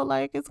 like, girl,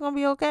 like, it's gonna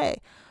be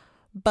okay.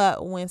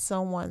 But when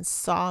someone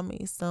saw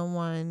me,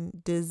 someone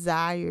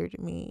desired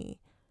me,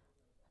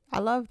 I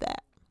love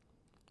that.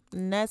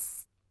 And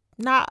that's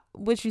not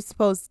what you're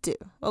supposed to do,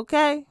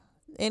 okay?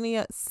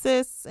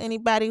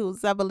 Anybody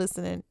who's ever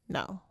listening,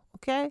 no,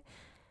 okay?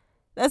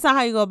 That's not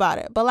how you go about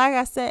it. But like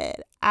I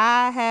said,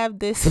 I have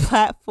this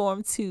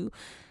platform to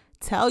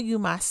tell you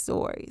my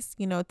stories,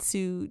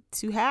 to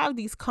have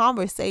these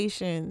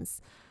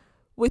conversations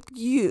with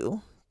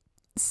you,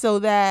 so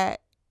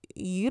that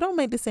you don't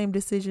make the same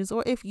decisions,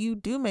 or if you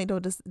do make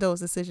those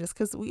decisions,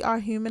 because we are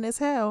human as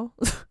hell,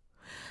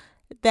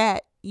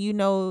 that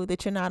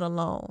that you're not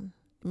alone.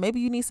 Maybe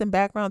you need some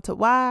background to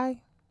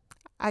why.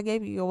 I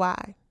gave you your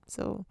why.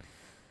 So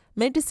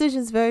make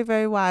decisions very,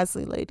 very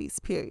wisely, ladies,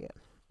 period.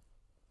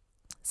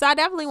 So I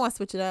definitely want to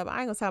switch it up. I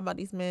ain't gonna talk about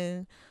these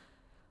men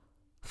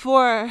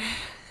for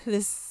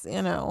this,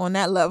 on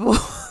that level.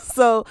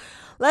 So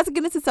let's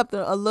get into something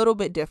a little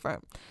bit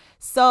different.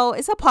 So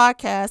it's a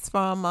podcast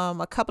from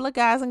a couple of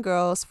guys and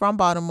girls from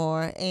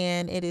Baltimore,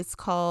 and it is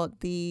called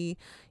the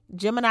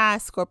Gemini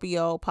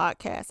Scorpio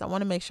podcast. I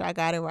want to make sure I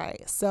got it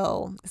right.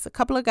 So it's a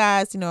couple of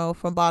guys,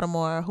 from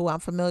Baltimore who I'm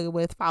familiar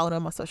with, followed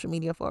them on social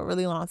media for a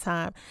really long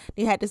time.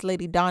 They had this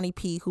lady, Donnie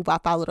P, who I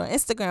followed on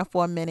Instagram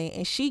for a minute,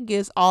 and she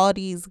gives all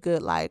these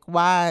good, like,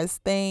 wise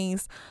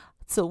things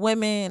to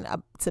women,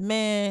 to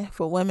men,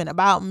 for women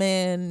about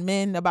men,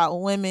 men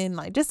about women,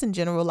 like, just in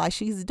general. Like,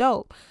 she's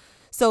dope.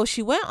 So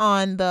she went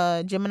on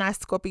the Gemini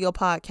Scorpio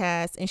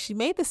podcast, and she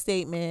made the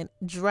statement,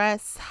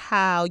 dress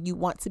how you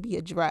want to be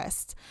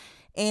addressed.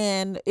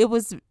 And it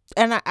was,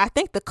 and I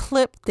think the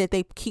clip that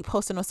they keep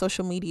posting on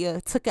social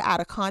media took it out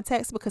of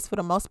context, because for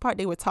the most part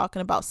they were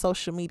talking about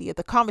social media.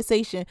 The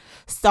conversation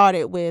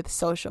started with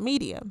social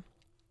media,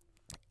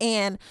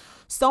 and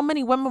so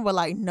many women were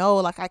like, no,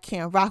 like I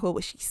can't rock with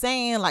what she's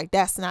saying, like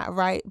that's not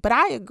right. But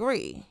I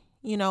agree,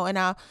 and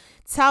I'll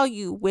tell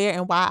you where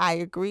and why I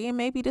agree, and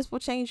maybe this will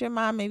change your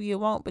mind, maybe it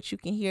won't, but you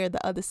can hear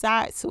the other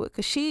side to it.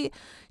 Because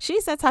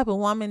she's that type of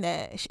woman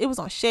that it was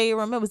on Shade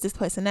Room, it was this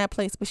place and that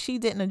place, but she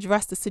didn't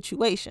address the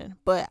situation.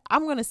 But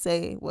I'm gonna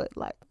say what,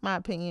 like, my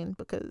opinion,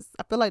 because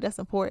I feel like that's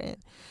important.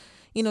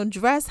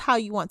 Dress how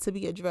you want to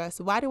be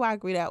addressed. Why do I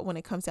agree that when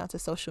it comes down to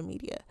social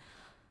media?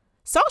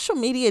 Social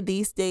media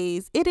these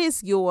days, it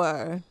is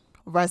your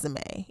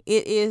resume.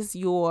 It is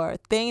your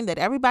thing that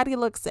everybody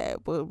looks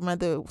at.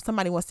 Whether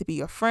somebody wants to be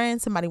your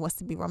friend, somebody wants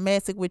to be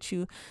romantic with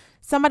you,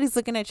 somebody's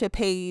looking at your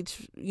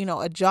page,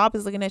 a job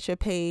is looking at your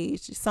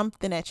page,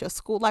 something at your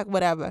school, like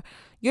whatever.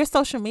 Your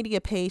social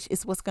media page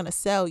is what's going to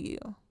sell you.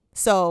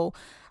 So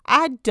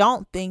I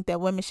don't think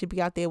that women should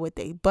be out there with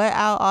their butt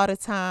out all the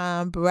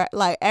time,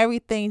 like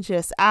everything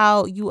just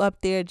out. You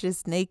up there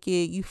just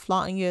naked, you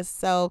flaunting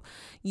yourself,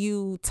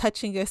 you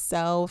touching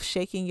yourself,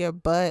 shaking your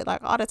butt,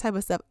 like all that type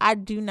of stuff. I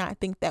do not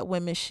think that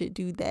women should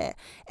do that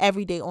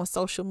every day on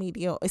social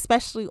media,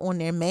 especially on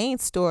their main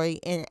story,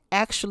 and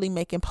actually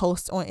making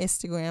posts on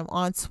Instagram,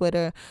 on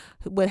Twitter,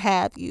 what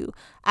have you.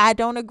 I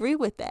don't agree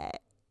with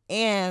that.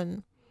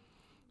 And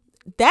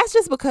that's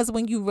just because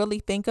when you really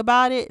think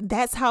about it,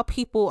 that's how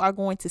people are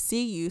going to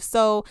see you.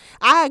 So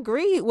I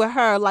agree with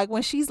her. Like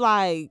when she's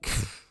like,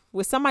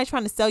 with somebody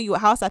trying to sell you a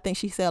house, I think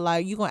she said,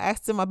 like, you going to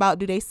ask them about,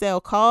 do they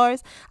sell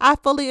cars? I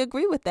fully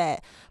agree with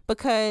that,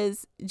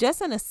 because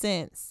just in a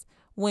sense,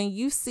 when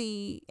you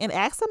see, and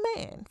ask a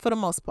man for the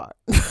most part,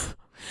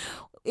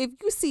 if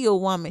you see a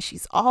woman,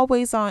 she's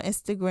always on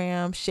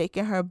Instagram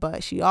shaking her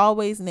butt, she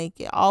always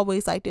naked,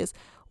 always like this,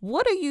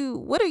 what are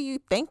you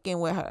thinking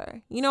with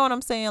her? You know what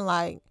I'm saying?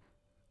 Like,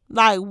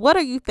 what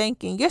are you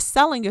thinking? You're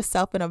selling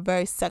yourself in a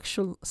very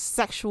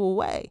sexual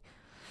way.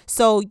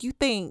 So you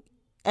think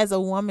as a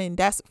woman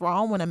that's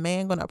wrong when a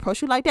man gonna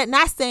approach you like that?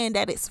 Not saying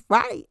that it's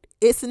right.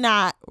 It's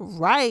not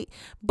right,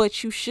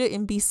 but you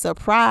shouldn't be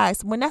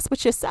surprised when that's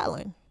what you're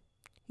selling.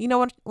 You know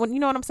what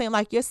I'm saying?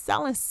 Like, you're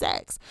selling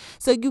sex.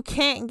 So you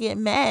can't get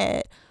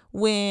mad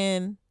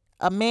when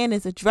a man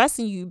is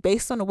addressing you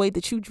based on the way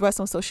that you dress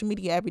on social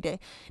media every day.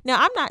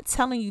 Now, I'm not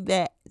telling you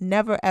that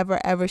never, ever,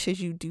 ever should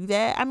you do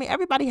that. I mean,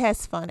 everybody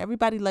has fun.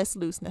 Everybody lets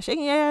loose. Now,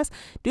 shaking your ass,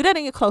 do that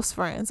in your close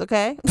friends,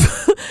 okay?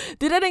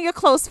 Do that in your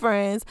close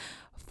friends.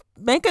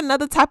 Make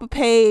another type of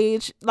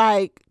page.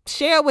 Like,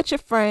 share it with your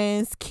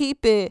friends.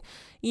 Keep it,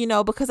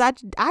 because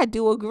I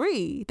do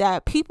agree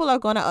that people are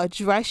going to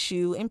address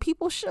you, and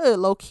people should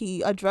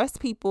low-key address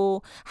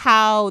people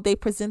how they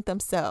present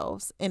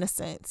themselves, in a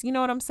sense. You know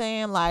what I'm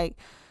saying? Like,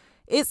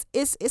 it's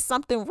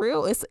something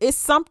real. It's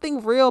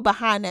something real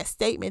behind that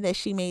statement that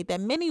she made,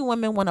 that many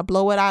women want to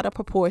blow it out of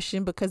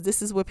proportion, because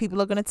this is where people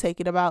are going to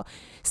take it, about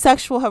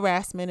sexual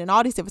harassment and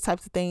all these different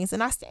types of things.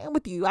 And I stand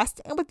with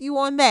you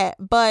on that,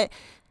 but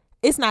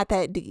it's not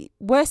that deep.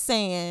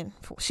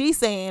 She's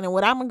saying, and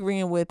what I'm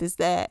agreeing with is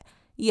that,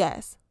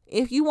 yes,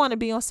 if you want to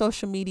be on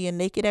social media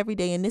naked every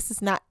day, and this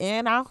is not,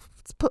 and I'll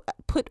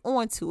put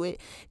onto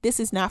it, this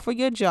is not for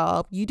your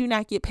job, you do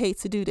not get paid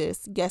to do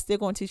this. Yes, they're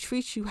going to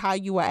treat you how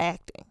you are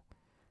acting.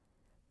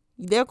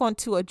 They're going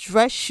to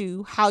address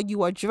you how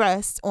you are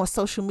dressed on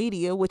social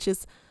media, which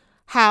is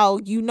how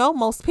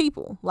most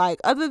people, like,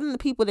 other than the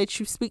people that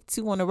you speak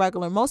to on a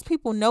regular, most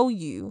people know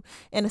you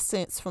in a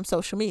sense from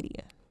social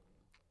media.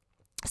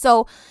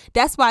 So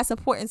that's why it's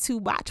important to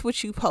watch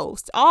what you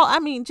post.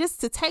 Just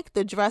to take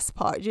the dress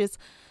part, just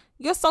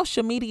your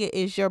social media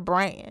is your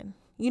brand.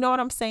 You know what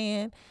I'm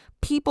saying?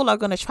 People are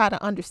going to try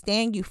to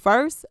understand you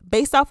first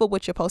based off of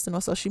what you're posting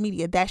on social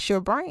media. That's your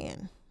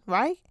brand,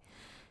 right?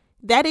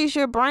 That is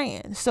your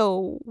brand.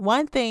 So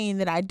one thing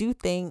that I do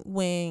think,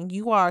 when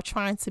you are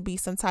trying to be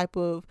some type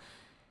of,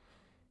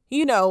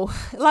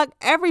 like,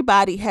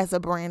 everybody has a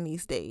brand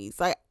these days.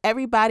 Like,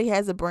 everybody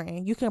has a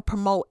brand. You can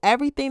promote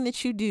everything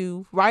that you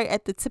do right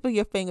at the tip of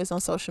your fingers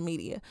on social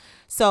media.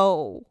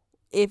 So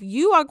if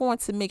you are going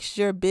to mix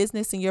your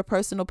business and your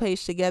personal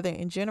page together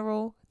in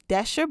general,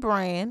 that's your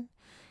brand.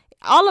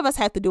 All of us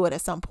have to do it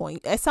at some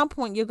point. At some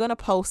point, you're going to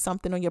post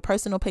something on your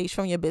personal page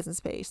from your business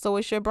page. So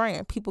it's your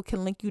brand. People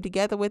can link you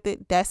together with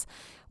it.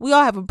 We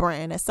all have a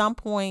brand at some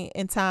point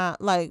in time.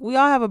 Like, we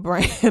all have a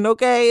brand,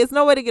 okay? It's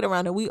no way to get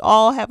around it. We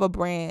all have a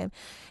brand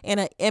and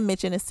an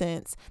image, in a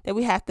sense, that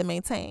we have to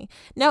maintain.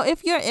 Now,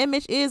 if your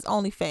image is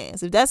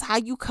OnlyFans, if that's how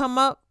you come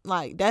up,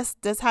 like,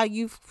 that's how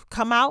you've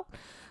come out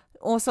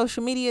on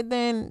social media,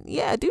 then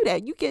yeah, do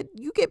that. You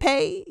get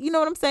paid. You know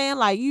what I'm saying?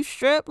 Like, you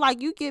strip, like,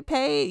 you get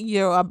paid.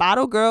 You're a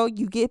bottle girl,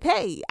 you get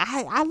paid.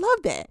 I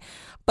love that.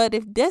 But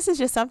if this is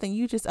just something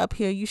you just up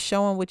here, you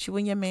showing what you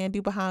and your man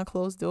do behind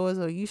closed doors,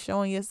 or you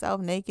showing yourself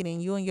naked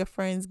and you and your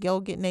friends go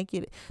get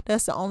naked,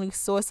 that's the only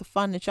source of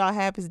fun that y'all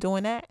have, is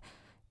doing that.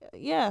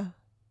 Yeah.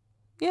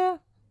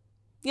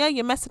 Yeah,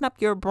 you're messing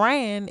up your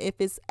brand if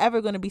it's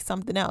ever going to be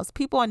something else.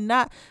 People are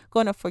not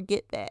going to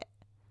forget that,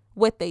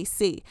 what they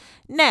see.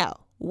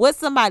 Now, what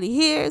somebody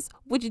hears,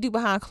 what you do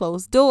behind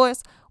closed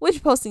doors, what you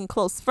post in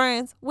close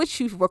friends, what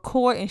you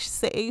record and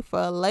save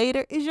for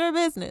later is your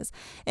business.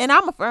 And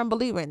I'm a firm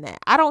believer in that.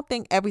 I don't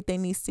think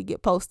everything needs to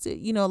get posted.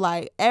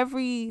 Like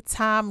every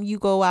time you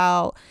go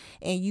out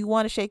and you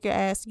want to shake your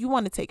ass, you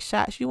want to take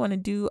shots, you want to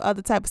do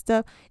other type of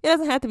stuff, it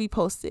doesn't have to be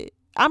posted.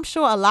 I'm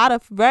sure a lot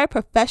of very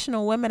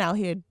professional women out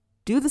here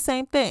do the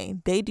same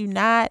thing. They do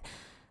not,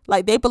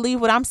 they believe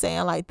what I'm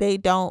saying. They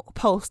don't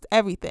post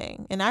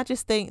everything. And I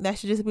just think that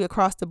should just be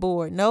across the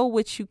board. Know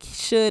what you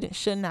should and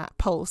should not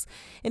post.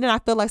 And then I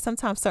feel like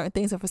sometimes certain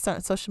things are for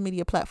certain social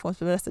media platforms,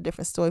 but that's a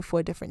different story for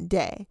a different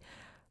day.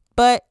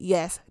 But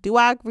yes, do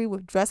I agree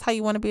with dress how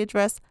you want to be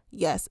addressed?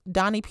 Yes.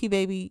 Donnie P.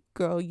 Baby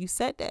girl, you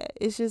said that.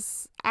 It's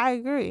just, I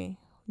agree.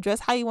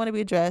 Dress how you want to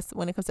be addressed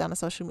when it comes down to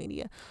social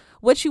media.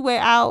 What you wear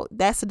out,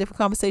 that's a different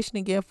conversation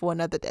again for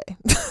another day.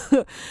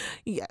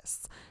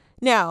 Yes.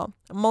 Now,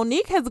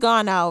 Monique has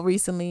gone out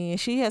recently and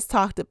she has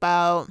talked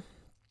about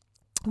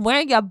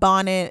wearing your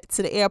bonnet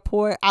to the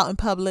airport, out in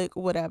public,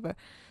 whatever.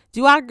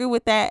 Do I agree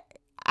with that?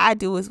 I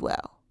do as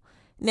well.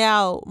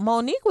 Now,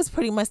 Monique was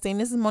pretty much saying,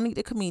 this is Monique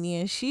the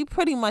comedian, she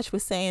pretty much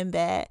was saying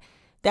that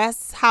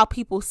that's how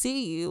people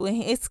see you.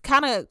 And it's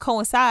kind of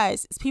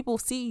coincides. People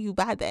see you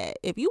by that.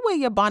 If you wear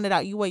your bonnet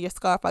out, you wear your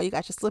scarf out, you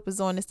got your slippers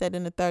on instead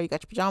in the third, you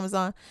got your pajamas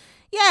on.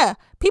 Yeah,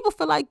 people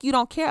feel like you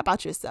don't care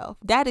about yourself.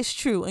 That is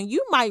true. And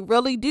you might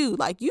really do.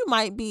 You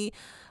might be.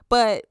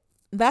 But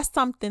that's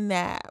something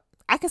that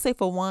I can say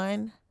for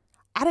one,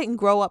 I didn't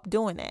grow up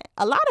doing that.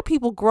 A lot of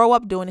people grow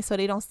up doing it so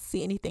they don't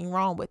see anything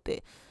wrong with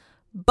it.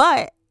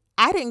 But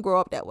I didn't grow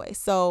up that way.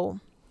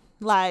 So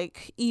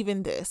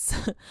even this,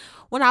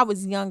 when I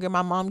was younger,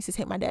 my mom used to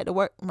take my dad to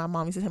work. My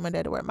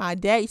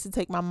dad used to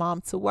take my mom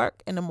to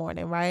work in the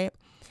morning, right?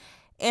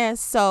 And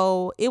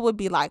so it would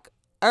be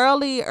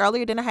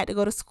earlier than I had to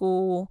go to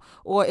school,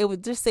 or it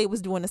would just say it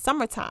was during the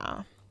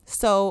summertime.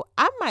 So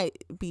I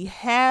might be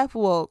half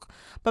woke,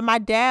 but my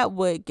dad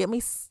would get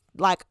me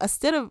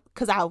instead of,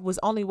 because I was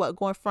only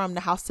going from the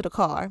house to the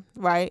car,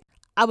 right?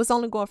 I was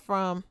only going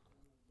from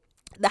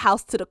the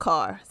house to the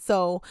car.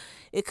 So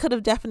it could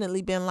have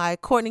definitely been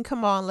Courtney,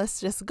 come on,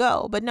 let's just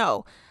go. But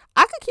no,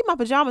 I could keep my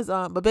pajamas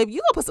on, but baby, you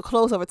gonna put some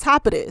clothes over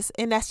top of this.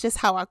 And that's just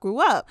how I grew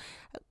up.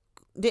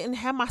 Didn't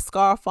have my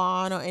scarf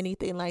on or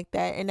anything like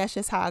that. And that's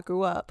just how I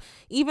grew up.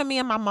 Even me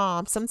and my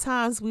mom,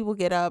 sometimes we will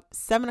get up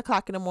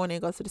 7:00 in the morning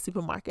and go to the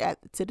supermarket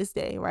to this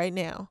day, right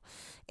now.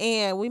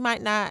 And we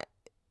might not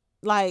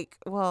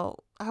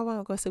I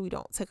wasn't going to say we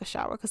don't take a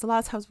shower, because a lot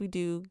of times we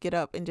do get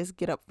up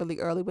really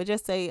early, but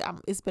just say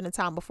it's been a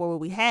time before where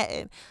we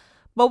hadn't.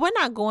 But we're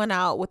not going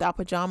out with our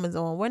pajamas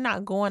on. We're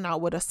not going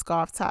out with a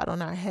scarf tied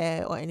on our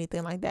head or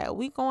anything like that.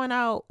 We going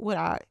out with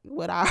our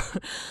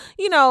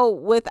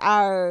with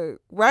our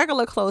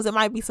regular clothes. It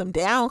might be some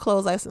down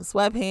clothes like some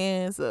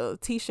sweatpants, a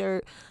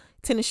t-shirt,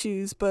 tennis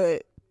shoes,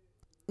 but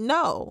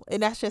no.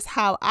 And that's just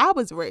how I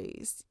was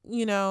raised.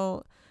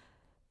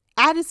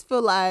 I just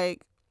feel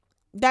like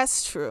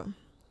that's true.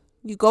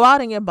 You go out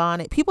in your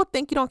bonnet. People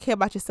think you don't care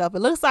about yourself. It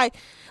looks like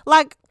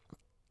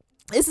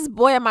this is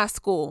boy at my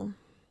school,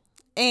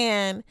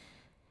 and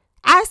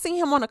I seen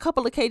him on a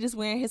couple of occasions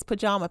wearing his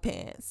pajama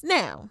pants.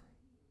 Now,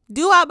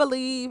 do I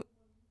believe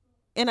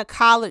in a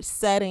college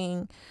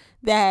setting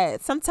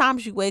that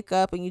sometimes you wake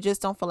up and you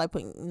just don't feel like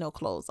putting no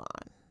clothes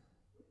on?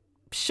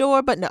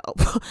 Sure, but no.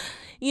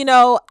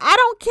 I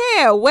don't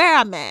care where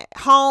I'm at.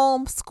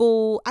 Home,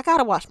 school, I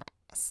gotta wash my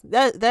ass.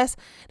 That's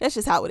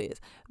just how it is.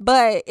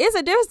 But it's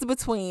a difference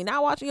between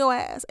not washing your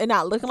ass and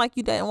not looking like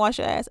you didn't wash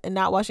your ass, and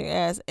not washing your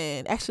ass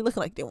and actually looking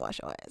like you didn't wash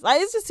your ass.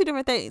 It's just two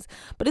different things.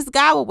 But this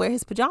guy will wear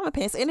his pajama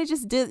pants, and it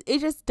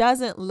just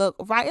doesn't look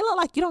right. It look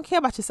like you don't care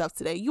about yourself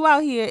today. You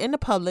out here in the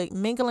public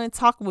mingling,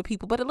 talking with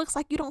people, but it looks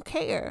like you don't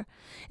care.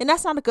 And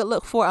that's not a good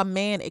look for a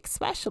man,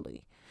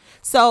 especially.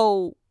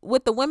 So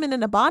with the women in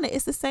the bonnet,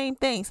 it's the same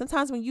thing.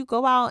 Sometimes when you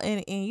go out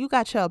and you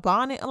got your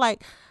bonnet,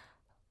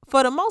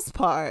 for the most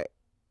part,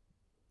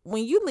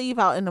 when you leave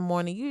out in the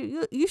morning,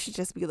 you should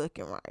just be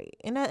looking right.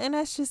 And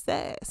that's just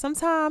that.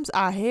 Sometimes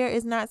our hair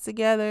is not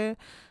together.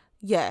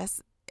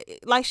 Yes.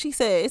 Like she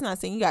said, it's not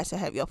saying you got to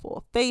have your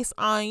full face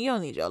on. You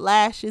don't need your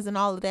lashes and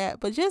all of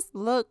that. But just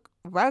look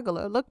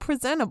regular. Look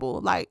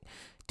presentable.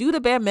 Do the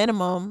bare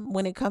minimum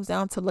when it comes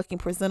down to looking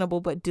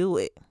presentable, but do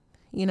it.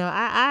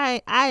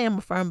 I am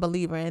a firm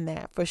believer in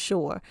that, for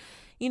sure.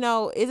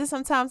 Is it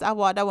sometimes I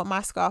walked out with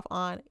my scarf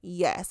on?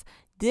 Yes.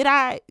 Did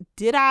I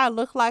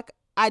look like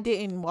I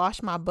didn't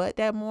wash my butt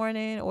that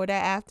morning or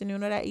that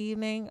afternoon or that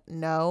evening?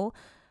 No.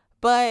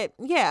 But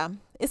yeah,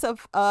 it's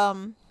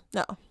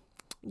no.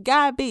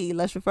 Guy B,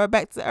 let's refer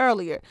back to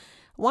earlier.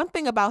 One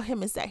thing about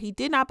him is that he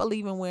did not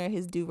believe in wearing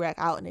his do-rag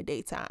out in the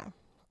daytime.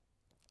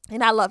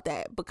 And I love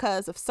that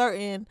because of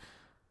certain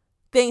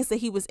things that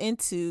he was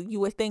into, you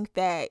would think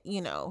that,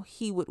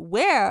 he would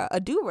wear a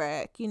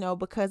do-rag,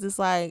 because it's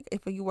like,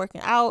 if you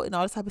working out and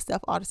all this type of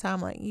stuff all the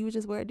time, like, you would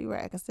just wear a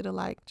do-rag instead of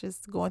like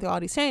just going through all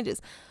these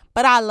changes.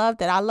 But I love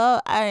that.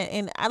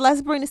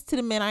 Let's bring this to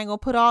the men. I ain't gonna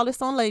put all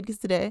this on ladies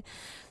today.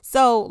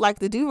 So like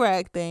the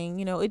do-rag thing,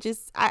 it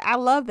just, I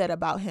love that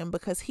about him,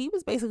 because he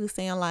was basically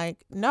saying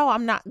like, no,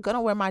 I'm not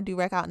gonna wear my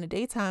do-rag out in the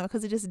daytime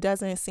because it just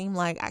doesn't seem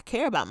like I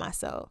care about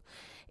myself.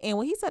 And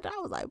when he said that,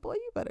 I was like, boy,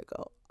 you better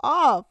go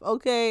off,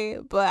 okay?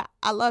 But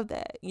I love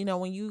that.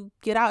 When you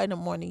get out in the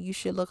morning, you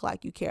should look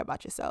like you care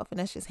about yourself. And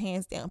that's just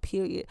hands down,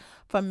 period,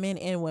 for men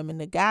and women.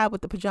 The guy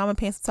with the pajama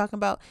pants, I'm talking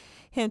about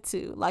him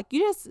too. Like,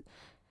 and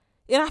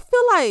I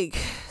feel like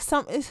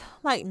it's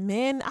like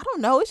men, I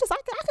don't know. It's just, I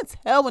can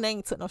tell when they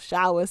ain't took no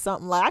shower or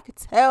something. Like, I could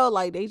tell,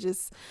 like, they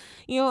just,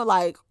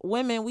 like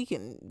women, we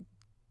can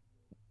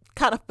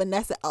kind of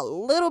finesse it a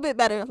little bit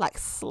better, like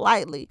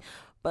slightly.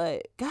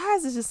 But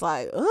guys, it's just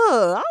like,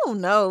 I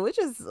don't know. It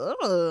just,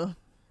 it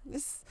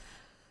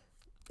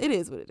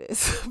is what it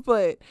is.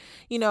 But,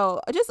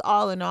 just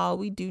all in all,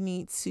 we do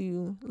need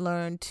to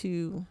learn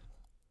to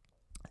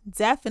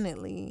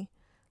definitely,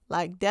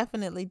 like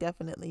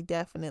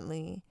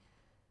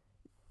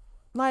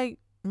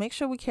make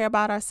sure we care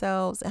about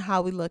ourselves and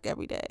how we look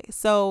every day.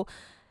 So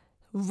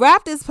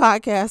wrap this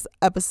podcast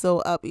episode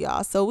up,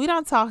 y'all. So we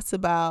done talked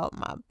about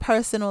my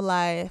personal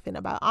life and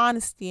about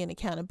honesty and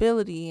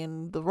accountability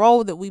and the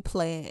role that we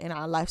play in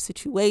our life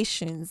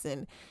situations,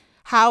 and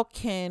how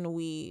can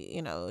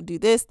we, do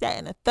this, that,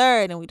 and the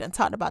third. And we done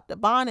talked about the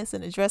bonnets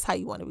and address how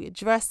you want to be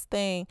addressed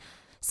thing.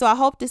 So I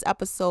hope this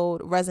episode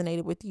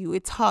resonated with you.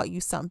 It taught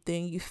you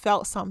something. You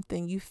felt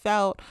something. You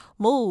felt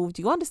moved.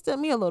 You understood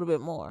me a little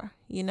bit more,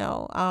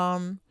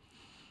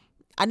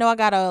 I know I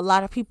got a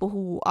lot of people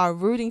who are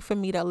rooting for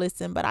me to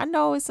listen, but I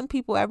know it's some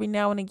people every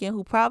now and again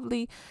who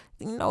probably,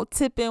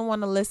 tip in,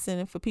 want to listen.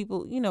 And for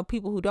people,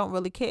 people who don't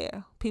really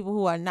care, people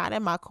who are not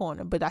in my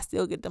corner, but I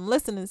still get them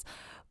listeners.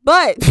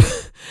 But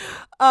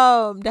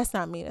that's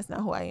not me. That's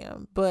not who I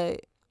am.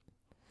 But,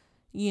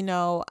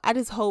 I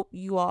just hope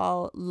you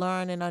all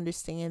learn and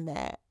understand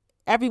that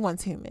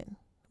everyone's human.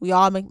 We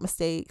all make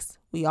mistakes.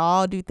 We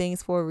all do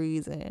things for a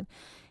reason.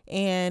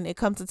 And it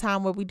comes a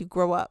time where we do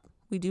grow up.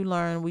 We do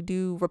learn, we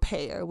do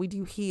repair, we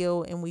do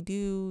heal, and we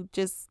do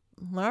just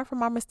learn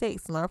from our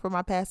mistakes, learn from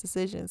our past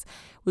decisions.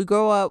 We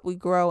grow up, we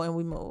grow, and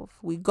we move.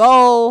 We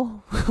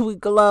go, we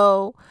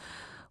glow,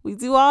 we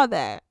do all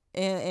that.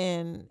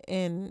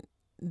 And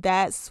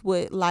that's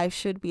what life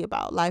should be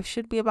about. Life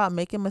should be about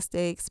making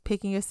mistakes,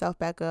 picking yourself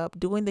back up,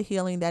 doing the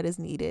healing that is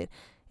needed,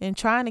 and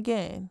trying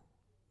again.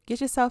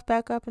 Get yourself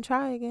back up and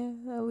try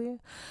again. Hallelujah.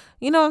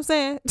 You know what I'm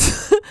saying?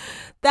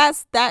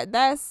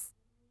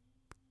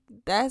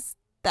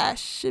 That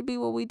should be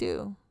what we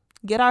do.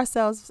 Get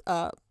ourselves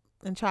up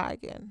and try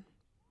again.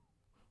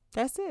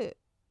 That's it.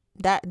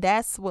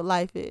 That's what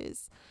life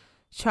is.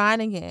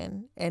 Trying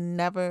again and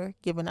never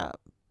giving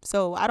up.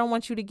 So I don't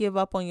want you to give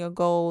up on your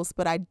goals,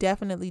 but I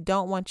definitely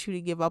don't want you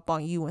to give up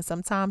on you. And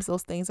sometimes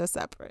those things are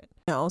separate.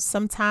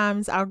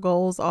 Sometimes our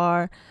goals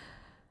are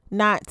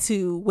not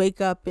to wake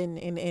up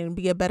and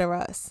be a better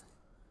us.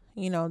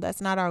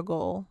 That's not our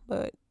goal,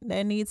 but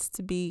that needs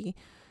to be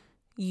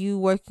you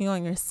working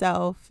on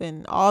yourself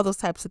and all those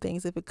types of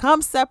things. If it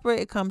comes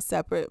separate, it comes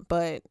separate.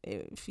 But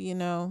if,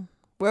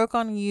 work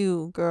on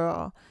you,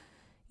 girl,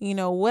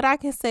 what I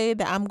can say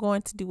that I'm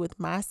going to do with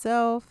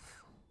myself,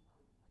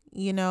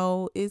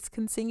 is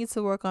continue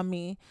to work on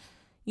me.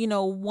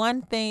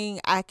 One thing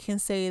I can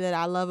say that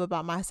I love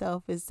about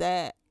myself is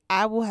that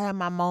I will have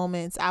my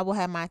moments. I will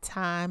have my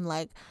time.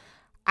 Like,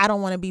 I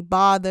don't want to be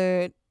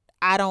bothered.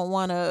 I don't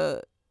want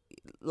to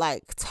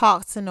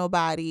talk to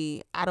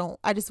nobody. I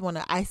just want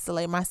to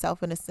isolate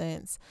myself in a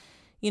sense,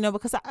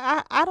 because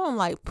I don't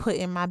like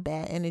putting my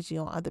bad energy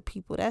on other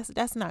people.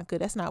 That's not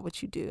good. That's not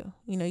what you do.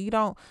 You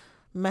don't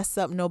mess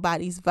up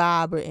nobody's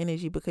vibe or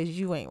energy because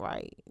you ain't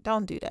right.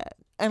 Don't do that.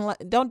 And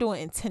don't do it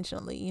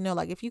intentionally.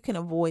 If you can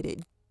avoid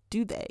it,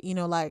 do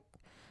that.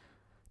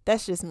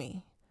 That's just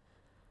me.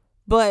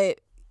 But,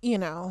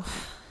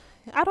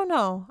 I don't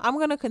know. I'm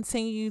going to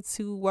continue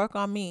to work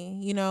on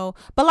me,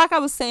 But like I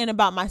was saying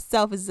about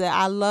myself is that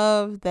I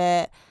love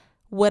that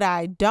what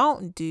I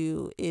don't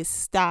do is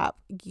stop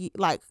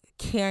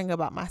caring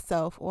about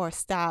myself or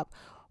stop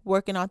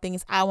working on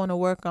things I want to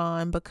work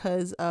on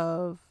because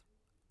of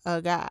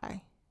a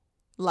guy.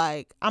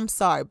 I'm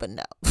sorry, but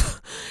no.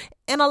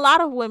 And a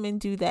lot of women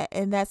do that,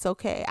 and that's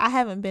okay. I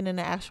haven't been in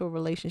an actual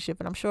relationship,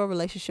 and I'm sure a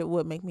relationship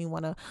would make me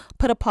want to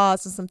put a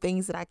pause on some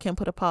things that I can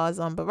put a pause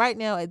on. But right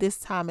now, at this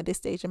time, at this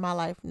stage in my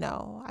life,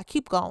 no, I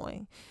keep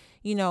going.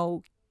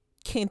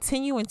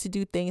 Continuing to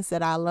do things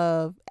that I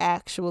love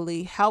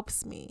actually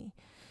helps me,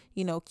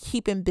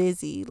 keeping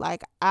busy.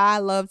 I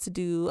love to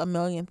do a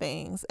million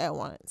things at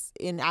once,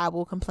 and I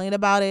will complain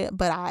about it,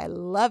 but I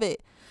love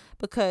it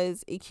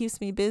because it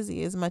keeps me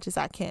busy as much as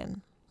I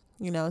can,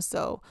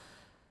 so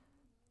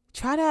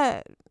try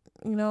to,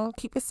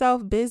 keep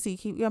yourself busy,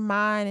 keep your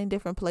mind in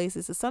different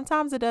places. So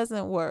sometimes it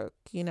doesn't work,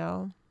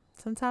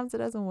 sometimes it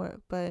doesn't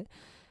work, but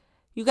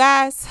You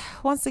guys,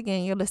 once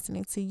again, you're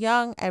listening to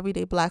Young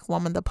Everyday Black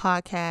Woman, the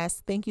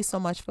podcast. Thank you so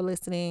much for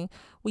listening.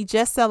 We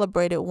just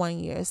celebrated 1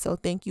 year, so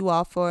thank you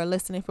all for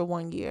listening for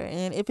 1 year.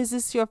 And if this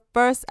is your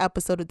first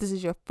episode, if this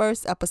is your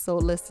first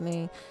episode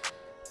listening,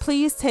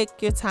 please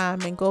take your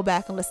time and go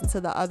back and listen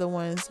to the other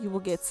ones. You will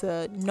get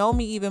to know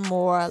me even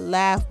more,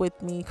 laugh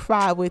with me,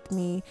 cry with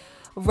me,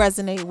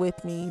 resonate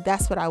with me.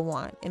 That's what I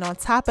want. And on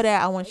top of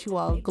that, I want you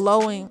all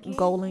glowing,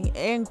 goaling,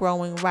 and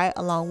growing right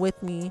along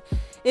with me.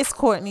 It's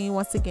Courtney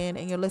once again,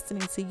 and you're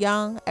listening to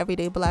Young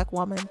Everyday Black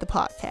Woman, the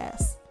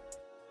podcast.